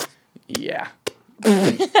like, Yeah.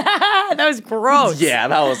 that was gross. Yeah,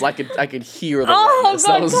 that was I could hear the Oh, wetness.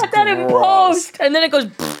 God, That was put that in gross. post. And then it goes,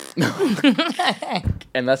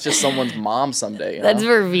 And that's just someone's mom someday. You that's know?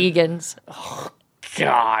 for vegans.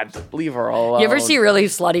 God, leave her alone. You ever see really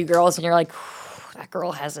slutty girls and you're like, that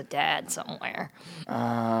girl has a dad somewhere.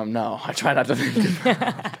 No, I try not to think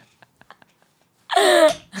about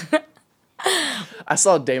it. I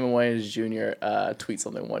saw Damon Wayans Jr. Tweet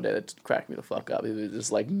something one day that cracked me the fuck up. He was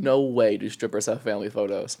just like, no way do strippers have family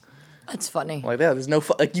photos. That's funny. Like, yeah, there's no,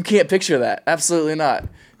 like, you can't picture that. Absolutely not.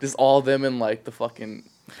 Just all them and, like, the fucking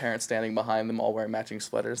parents standing behind them all wearing matching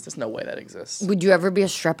sweaters. There's no way that exists. Would you ever be a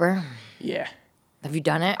stripper? Yeah. Have you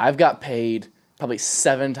done it? I've got paid probably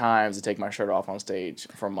 7 times to take my shirt off on stage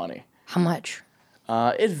for money. How much?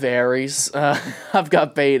 It varies. I've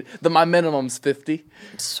got paid. My minimum's $50.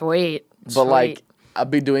 Sweet. But, like, I've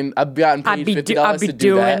gotten paid $50 to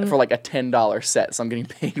do that for like a $10 set, so I'm getting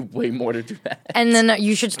paid way more to do that. And then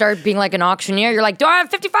you should start being like an auctioneer. You're like, do I have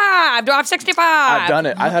 55? Do I have 65? I've done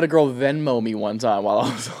it. I had a girl Venmo me one time while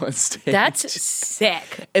I was on stage. That's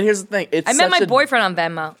sick. And here's the thing. I met my boyfriend on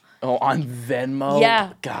Venmo. Oh, on Venmo?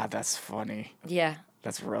 Yeah. God, that's funny. Yeah.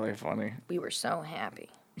 That's really funny. We were so happy.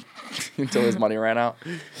 Until his money ran out.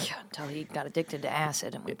 Yeah, until he got addicted to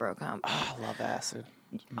acid and we broke up. I love acid.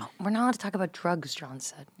 We're not allowed to talk about drugs, John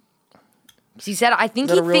said. 'Cause he said, I think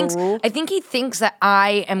Is he that a real thinks rule? I think he thinks that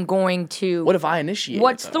I am going to What if I initiate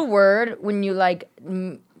What's it, the word when you like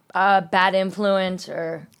bad influence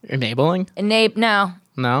or Enabling? no.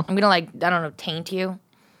 No. I'm gonna like, I don't know, taint you.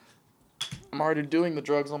 I'm already doing the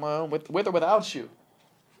drugs on my own, with or without you.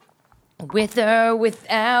 With or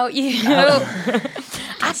without you.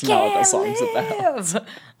 That's not what that song's about.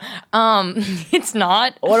 It's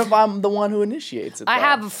not. What if I'm the one who initiates it? I though?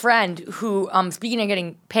 have a friend who, speaking of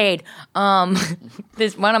getting paid,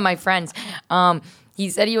 this one of my friends, he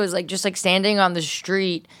said he was like just like standing on the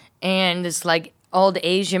street and this like old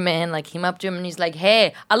Asian man like came up to him and he's like,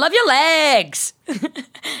 "Hey, I love your legs."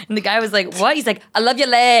 And the guy was like, "What?" He's like, "I love your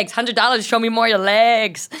legs. $100, show me more of your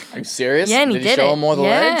legs." Are you serious? Yeah, and he did did show it. him more of the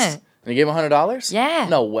Yeah. legs? And he gave him $100? Yeah.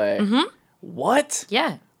 No way. Mm-hmm. What?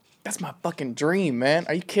 Yeah, That's my fucking dream, man.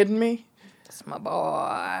 Are you kidding me? that's my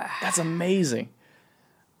boy. That's amazing.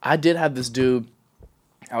 I did have this dude.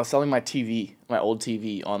 I was selling my TV, my old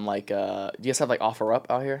TV, on like. Do you guys have like OfferUp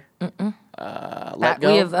out here? Let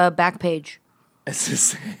Go. We have a back page. It's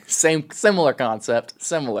the similar concept.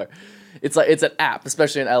 Similar. It's an app,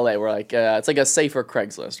 especially in LA, where like it's like a safer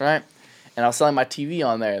Craigslist, right? And I was selling my TV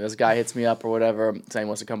on there. And this guy hits me up or whatever, saying he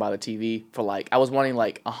wants to come buy the TV for like I was wanting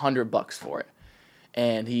like $100 for it,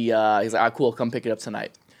 and he's like, "All right, cool, come pick it up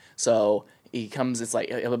tonight." So he comes. It's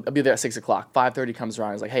like I'll be there at 6:00. 5:30 comes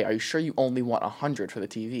around. He's like, "Hey, are you sure you only want $100 for the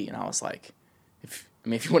TV?" And I was like, if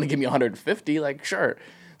you want to give me $150, like sure.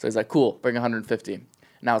 So he's like, "Cool, bring $150."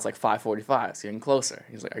 Now it's like 5:45. It's getting closer.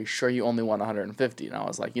 He's like, "Are you sure you only want $150?" And I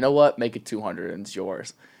was like, "You know what? Make it $200 and it's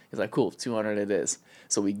yours." He's like, "Cool, $200 it is."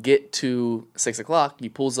 So we get to 6:00. He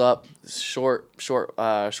pulls up, short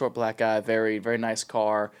black guy, very very nice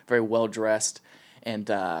car, very well dressed, and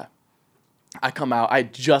I come out. I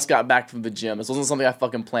just got back from the gym. This wasn't something I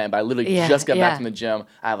fucking planned, but I literally just got back from the gym.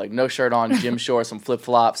 I have like no shirt on, gym shorts, some flip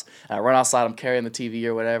flops. I run outside. I'm carrying the TV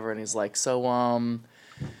or whatever, and he's like, "So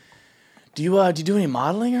do you do any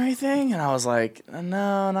modeling or anything?" And I was like,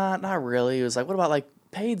 "No, not really." He was like, "What about like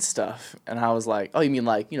paid stuff?" And I was like, "Oh, you mean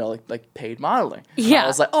like like paid modeling?" Yeah. And I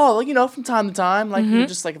was like, "Oh, like from time to time, like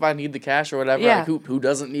just like if I need the cash or whatever, Yeah. like who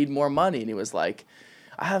doesn't need more money?" And he was like,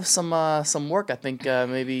 "I have some work. I think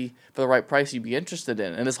maybe for the right price you'd be interested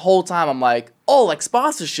in." And this whole time I'm like, "Oh, like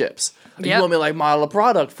sponsorships. Like, Yep. you want me to like model a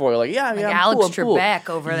product for you?" Like, yeah, Like I'm Alex cool, I'm Trebek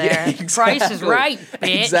cool. over there. Yeah, Price is right,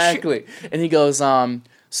 bitch. Exactly. And he goes,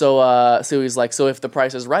 so he's like, "So if the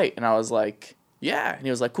price is right?" And I was like, "Yeah." And he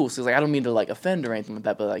was like, "Cool." So he's like, "I don't mean to like offend or anything like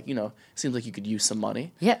that, but like, seems like you could use some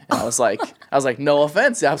money." Yeah. And I was like, "No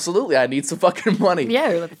offense, absolutely. I need some fucking money."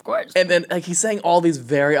 Yeah, you're like, of course. And then like he's saying all these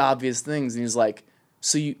very obvious things, and he's like,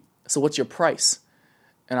 "So what's your price?"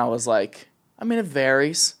 And I was like, "I mean, it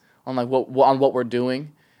varies on like what we're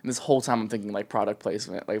doing." And this whole time I'm thinking like product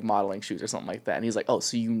placement, like modeling shoots or something like that. And he's like, "Oh,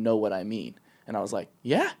 so you know what I mean?" And I was like,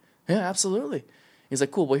 "Yeah, absolutely." He's like,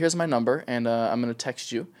 "Cool. Well, here's my number, and I'm gonna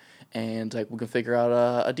text you, and like we can figure out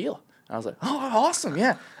a deal." And I was like, "Oh, awesome,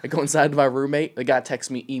 yeah." I go inside to my roommate. The guy texts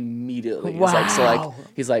me immediately. Wow.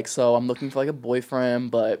 He's like, "So I'm looking for like a boyfriend,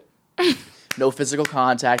 but no physical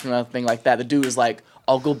contact or nothing like that." The dude is like,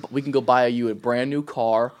 we can go buy you a brand new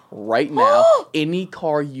car right now, any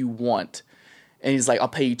car you want." And he's like, "I'll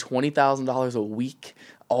pay you $20,000 a week.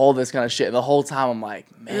 all this kind of shit. And the whole time I'm like,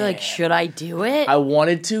 man. You're like, should I do it? I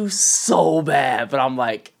wanted to so bad, but I'm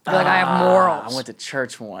like, You're like, I have morals. I went to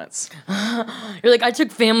church once. You're like, I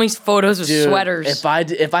took family's photos with Dude, sweaters.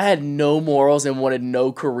 if I had no morals and wanted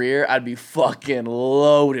no career, I'd be fucking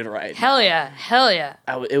loaded right now. Hell yeah.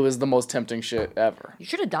 It was the most tempting shit ever. You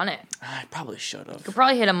should have done it. I probably should have. Could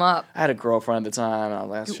probably hit him up. I had a girlfriend at the time. And I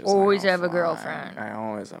was You always have a girlfriend. I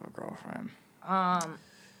always have a girlfriend.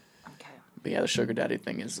 Okay. But yeah, the sugar daddy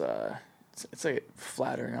thing is it's a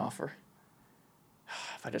flattering offer.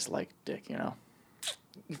 If I just like dick, you know.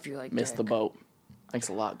 If you like Missed the dick. boat. Thanks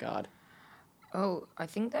a lot, God. Oh, I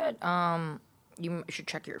think that you should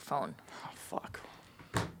check your phone. Oh, fuck.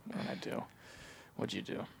 What did I do? What'd you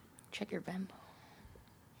do? Check your Venmo.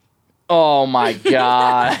 Oh my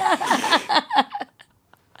God.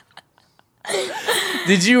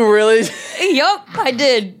 Did you really? Yup, I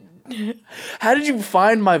did. How did you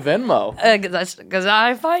find my Venmo? Because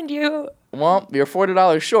I find you. Well, you're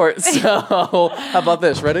 $40 short, so how about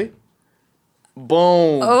this? Ready?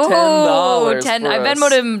 Boom. Oh, $10. I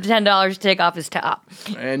Venmoed him $10 to take off his top.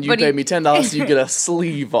 And you But paid me $10 so you get a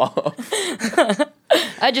sleeve off.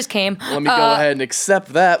 I just came. Let me go ahead and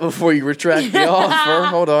accept that before you retract the offer.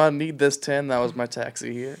 Hold on, need this 10. That was my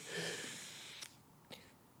taxi here.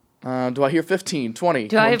 Do I hear 15, 20?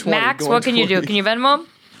 Do I have 20, Max? going What can you do? 20? Can you Venmo him?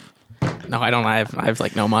 No, I don't. I have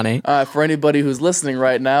like no money. For anybody who's listening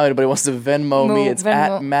right now, anybody wants to Venmo me, it's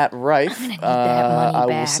Venmo. at Matt Rife. I'm gonna need that money I will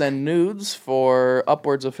back. send nudes for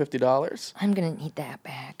upwards of $50. I'm gonna need that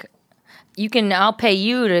back. I'll pay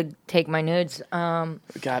you to take my nudes. God,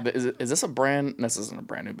 but is this a brand? This isn't a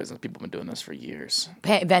brand new business. People have been doing this for years.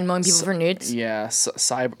 Venmoing people for nudes. Yeah,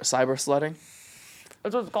 cyber sledding.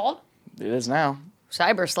 That's what it's called. It is now.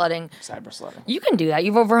 Cyber sledding. Cyber sledding. You can do that.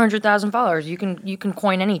 You've over 100,000 followers. You can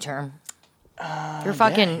coin any term. You're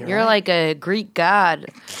fucking. you're you're right. like a Greek god.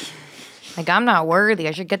 Like, I'm not worthy.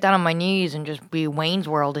 I should get down on my knees and just be Wayne's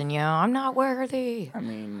World in you. I'm not worthy. I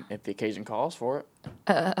mean, if the occasion calls for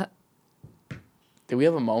it. Did we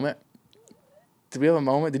have a moment?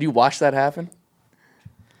 Did you watch that happen?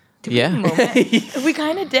 Yeah. We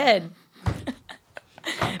kind of did.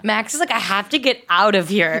 Max is like, I have to get out of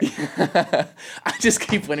here. I just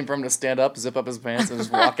keep waiting for him to stand up, zip up his pants, and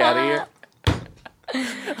just walk out of here.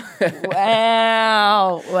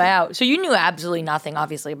 Wow. So you knew absolutely nothing,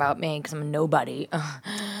 obviously, about me because I'm a nobody.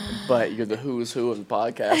 But you're the who's who of the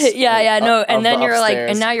podcast. Yeah, no. And then you're like,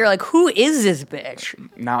 upstairs. and now you're like, who is this bitch?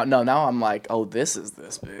 Now I'm like, oh, this is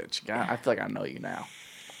this bitch. God, I feel like I know you now.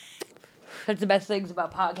 That's the best things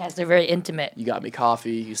about podcasts. They're very intimate. You got me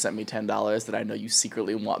coffee. You sent me $10 that I know you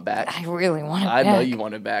secretly want back. I really want it I back. know you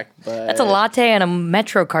want it back, but That's a latte and a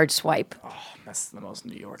Metro card swipe. That's the most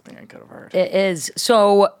New York thing I could have heard. It is.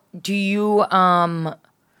 So, do you what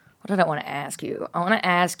did I want to ask you? I want to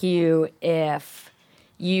ask you if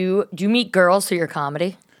do you meet girls through your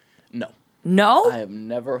comedy? No, No? I have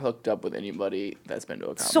never hooked up with anybody that's been to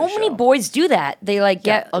a comedy So many show. boys do that. They like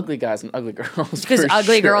Yeah, get ugly guys and ugly girls. because for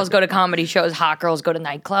ugly sure. girls go to comedy shows, hot girls go to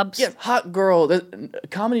nightclubs. Yeah, hot girl.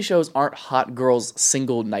 Comedy shows aren't hot girls'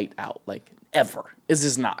 single night out, like, ever. It's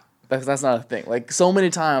just not. That's not a thing. Like, so many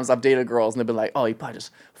times I've dated girls and they've been like, oh, you probably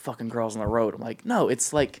just fucking girls on the road. I'm like, no,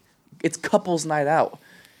 it's like, it's couples night out.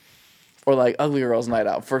 Or like ugly girls night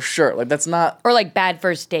out, for sure. Like, that's not. Or like bad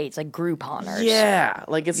first dates, like Grouponers. Yeah.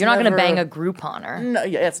 Like, it's You're not never, gonna bang a Grouponer. No,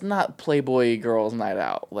 yeah, it's not Playboy girls night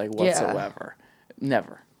out, like, whatsoever.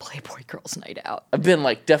 Never. Playboy girls night out. I've been,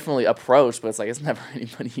 like, definitely approached, but it's like, it's never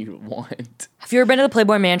anybody you want. Have you ever been to the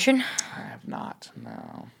Playboy Mansion? I have not,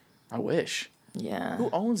 no. I wish. Yeah. Who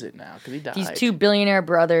owns it now? Because he died. These two billionaire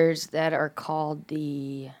brothers that are called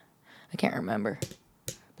I can't remember.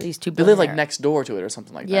 But these two They live, like, billionaire- next door to it or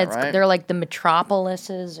something like Yeah, that, right? they're like the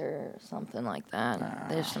Metropolises or something like that.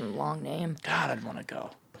 There's some long name. God, I'd want to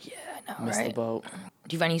go. I know, Miss the right? boat.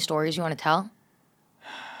 Do you have any stories you want to tell?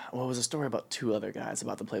 Well, it was a story about two other guys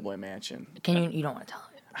about the Playboy Mansion. You don't want to tell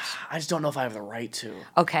it. I just don't know if I have the right to.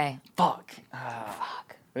 Okay. Fuck.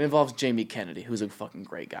 It involves Jamie Kennedy, who's a fucking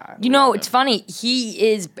great guy. You know, Love it's him. funny.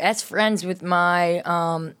 He is best friends with my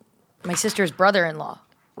my sister's brother-in-law.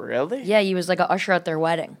 Really? Yeah, he was like an usher at their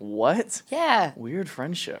wedding. What? Yeah, Weird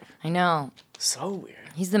friendship. I know. So weird.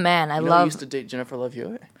 He's the man. I You know, love. I used to date Jennifer Love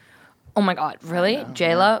Hewitt. Oh my God, really?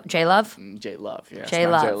 J Love? J Love, yeah. J J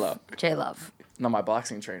Love. Love. J Love. No, my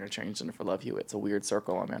boxing trainer changed Jennifer Love Hewitt. It's a weird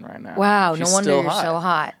circle I'm in right now. Wow, She's no wonder still you're so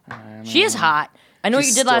hot. She is hot. I know what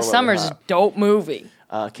She's you did last still summer really is a hot. dope movie.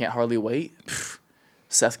 Can't Hardly Wait. Pfft.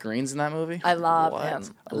 Seth Green's in that movie. I love What? him.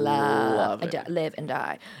 Love it. Live and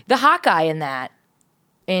die. The hot guy in that.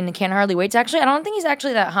 in Can't Hardly Wait's actually, I don't think he's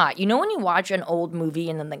actually that hot. You know when you watch an old movie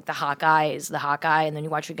and then like the hot guy is the hot guy, and then you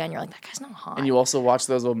watch it again, you're like, that guy's not hot. And you also watch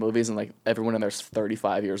those old movies and like everyone in there's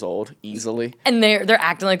 35 years old easily. And they're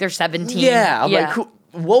acting like they're 17. Yeah, I'm like,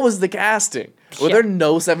 what was the casting? Were there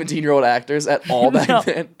no 17-year-old actors at all back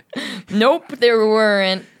then? Nope, there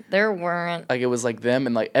weren't. There weren't. Like it was like them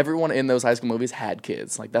and like everyone in those high school movies had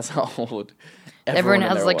kids. Like that's how old Everyone in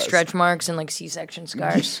has there like was. stretch marks and like C-section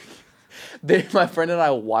scars. My friend and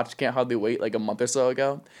I watched Can't Hardly Wait like a month or so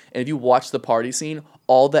ago, and if you watch the party scene,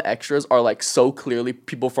 all the extras are like so clearly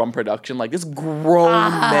people from production. Like there's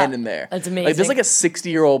grown men in there. That's Like there's amazing. like a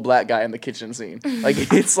 60-year-old black guy in the kitchen scene. Like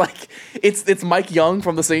it's Mike Young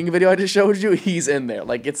from the singing video I just showed you. He's in there.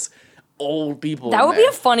 Like it's old people. That in would be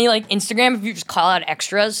there. a funny like Instagram if you just call out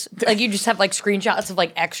extras. Like you just have like screenshots of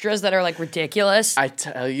like extras that are like ridiculous. I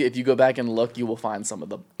tell you, if you go back and look, you will find some of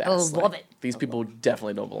the best. love it. These people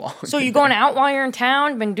definitely don't belong. So you going out while you're in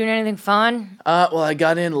town? Been doing anything fun? Well, I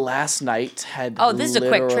got in last night. Oh, this is a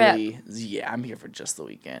quick trip. Yeah, I'm here for just the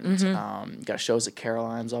weekend. Got shows at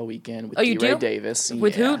Caroline's all weekend with Oh, you D-Ray do? Davis.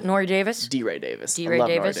 With yeah. who? Nori Davis? D-Ray Davis. D-Ray I love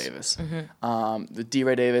Davis? Nori Davis. The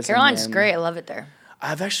D-Ray Davis. and Caroline's then great. I love it there.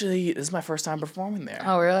 this is my first time performing there.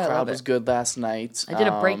 Oh, really? I Crowd love was it. good last night. I did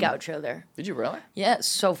a breakout show there. Did you really? Yeah, it's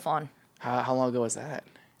so fun. How long ago was that?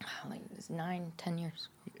 Like it was 9-10 years.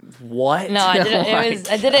 What? No, I did it. Oh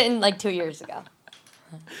my I did it in like 2 years ago.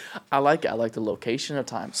 I like it. I like the location of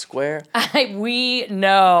Times Square. We I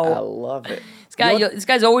know. love it. This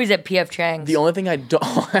guy's always at PF Chang's. The only thing I don't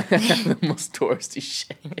the most touristy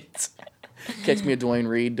shit. Catch me a Dwayne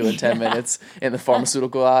Reed doing 10 minutes in the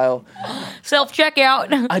pharmaceutical aisle. Self checkout.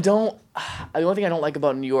 The only thing I don't like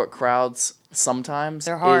about New York crowds sometimes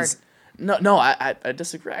They're hard. is I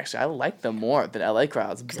disagree actually. I like them more than LA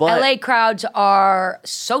crowds. But LA crowds are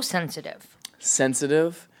so sensitive.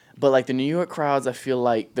 sensitive. But like the New York crowds, I feel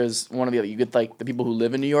like there's one or the other. You get like the people who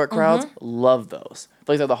live in New York crowds love those. I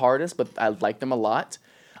feel like they're the hardest, but I like them a lot.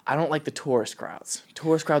 I don't like the tourist crowds.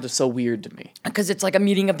 Tourist crowds are so weird to me. Because it's like a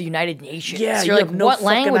meeting of the United Nations. Yeah, you're you like, have no what fucking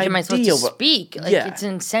language am I supposed idea to what- speak? Like, Yeah. it's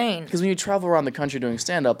insane. Because when you travel around the country doing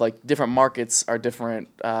stand-up, like different markets are different.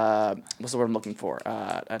 What's the word I'm looking for?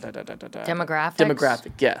 Demographics?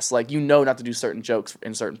 Demographic, yes. Like you know not to do certain jokes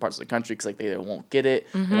in certain parts of the country because like they either won't get it,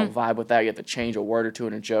 they don't vibe with that. You have to change a word or two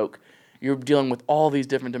in a joke. You're dealing with all these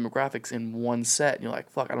different demographics in one set, and you're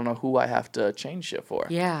like, fuck, I don't know who I have to change shit for.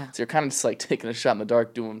 Yeah. So you're kind of just like taking a shot in the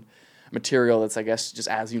dark, doing material that's I guess just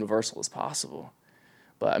as universal as possible.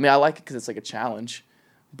 But I mean, I like it because it's like a challenge.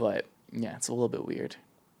 But yeah, it's a little bit weird.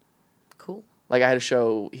 Cool. Like I had a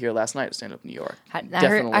show here last night at Stand Up New York.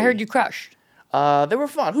 I heard you crushed. They were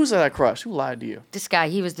fun. Who said I crushed? Who lied to you? This guy,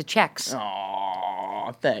 he was the checks.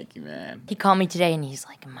 Aw, thank you, man. He called me today and he's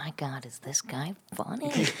like, my God, is this guy funny?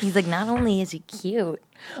 He's like, not only is he cute,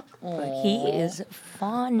 but he is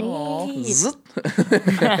funny. Zzz.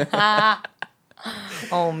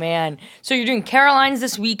 Oh, man. So you're doing Caroline's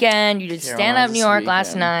this weekend. You did Stand Up Caroline's New this York last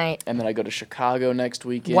weekend. night. And then I go to Chicago next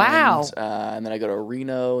weekend. Wow. And then I go to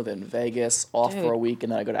Reno, then Vegas, off Dude. for a week,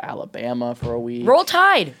 and then I go to Alabama for a week. Roll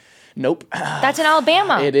Tide. Nope. That's in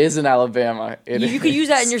Alabama. It is in Alabama. You could use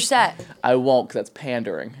that in your set. I won't, because that's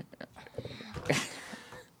pandering.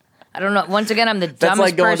 I don't know. Once again, I'm the That's dumbest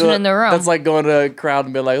like going person to in the room. That's like going to a crowd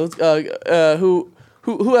and be like,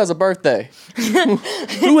 who has a birthday?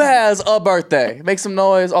 who has a birthday? Make some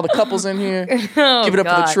noise. All the couples in here. Oh, Give it up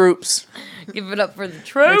for the God. troops. Give it up for the Make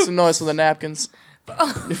troops. some noise for the napkins.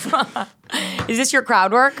 Is this your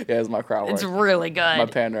crowd work? Yeah, it's my crowd work. It's really good. My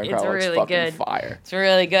pandering It's crowd work's really fucking good. fire. It's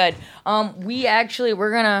really good.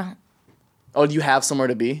 We're gonna. Oh, do you have somewhere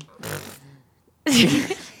to be?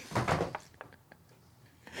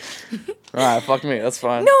 All right, fuck me. That's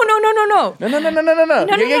fine. No. No. No, Yeah.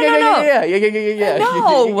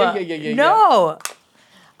 No.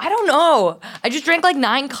 I don't know. I just drank like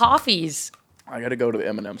 9 coffees. I gotta go to the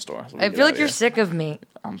M&M store. I feel like you're sick of me.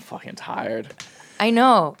 I'm fucking tired. I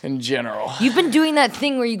know. In general. You've been doing that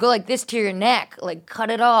thing where you go like this to your neck, like cut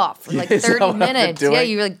it off for like Is that 30 what I've been minutes. doing? Yeah,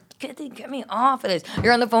 you're like, get me off of this.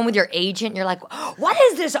 You're on the phone with your agent. You're like, what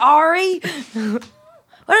is this, Ari?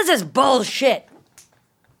 What is this bullshit?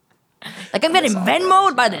 Like I'm getting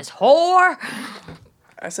Venmo'd by this whore.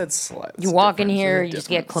 I said slut. You walk in here, you just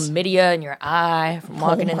get chlamydia in your eye from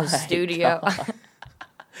walking in the my studio. I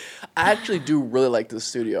actually do really like this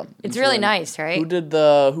studio. It's really nice, right?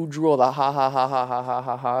 Who drew all the ha ha ha ha ha ha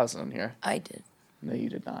ha ha's in here? I did. No, you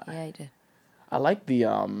did not. Yeah, I did. I like the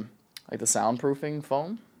soundproofing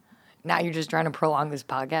foam. Now you're just trying to prolong this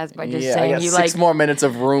podcast by just I saying got you 6 like. more minutes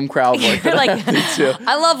of room crowd work. You're that I like, have to do.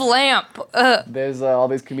 I love lamp. There's all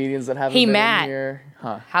these comedians that haven't Hey, been Matt. in here.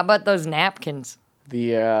 Huh. How about those napkins?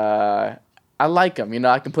 I like them. You know,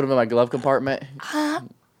 I can put them in my glove compartment.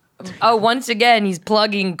 Oh, once again, he's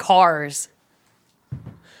plugging cars.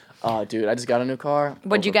 Oh, dude, I just got a new car.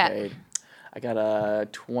 What'd you get? Overpaid. I got a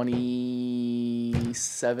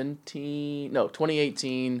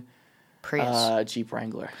 2018 Prius. Jeep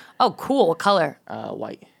Wrangler, Oh, cool. What color?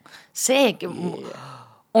 white. Sick.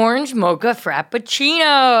 Orange mocha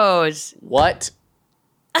frappuccinos. What?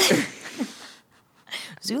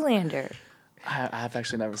 Zoolander. I've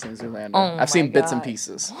actually never seen Zoolander. Oh I've seen my bits and God.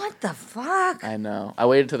 pieces. What the fuck? I know. I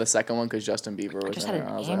waited to the second one because Justin Bieber was Just in had it. an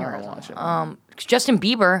And I was like, I don't aneurysm. watch it. Justin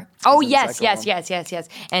Bieber. Oh, in the yes, second yes.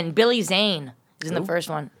 And Billy Zane is in the Who? first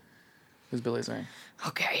one. Who's Billy Zane?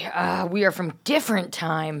 Okay, we are from different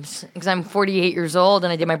times because I'm 48 years old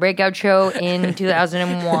and I did my breakout show in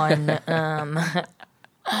 2001.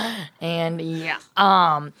 And yeah,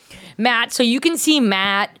 Matt. So you can see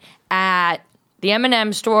Matt at the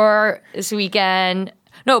M&M store this weekend.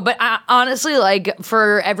 No, but honestly, like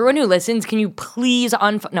for everyone who listens, can you please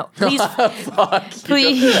please,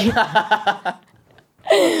 please.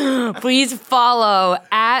 Please follow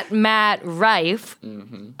at Matt Rife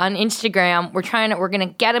on Instagram. We're gonna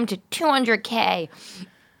get him to 200K.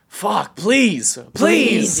 Fuck, please.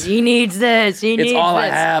 He needs this. It's all I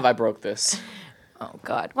have. I broke this. Oh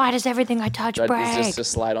God, why does everything I touch Should break? I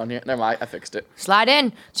just slide on here? Never mind, I fixed it. Slide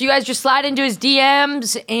in. So you guys just slide into his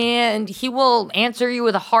DMs and he will answer you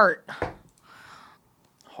with a heart.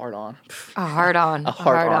 Hard on. A heart on. A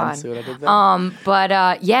heart on. See what I did there?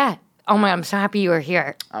 But yeah. Oh my God, I'm so happy you were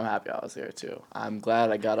here. I'm happy I was here too. I'm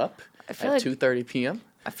glad I got up at feel like- 2:30 p.m.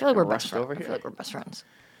 I feel like we're rushed best friends. over I feel here. like we're best friends.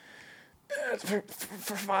 For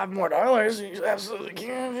 $5 more, you absolutely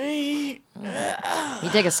can't be. You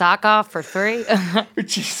take a sock off for $3?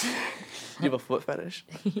 Jeez. You have a foot fetish?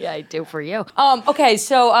 Yeah, I do for you. Okay,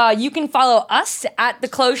 so you can follow us at The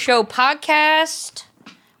Close Show Podcast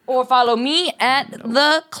or follow me at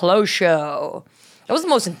The Close Show. That was the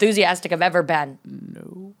most enthusiastic I've ever been.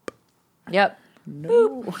 Nope. Yep.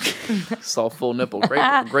 Saw full nipple.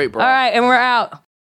 Great, bro. All right, and we're out.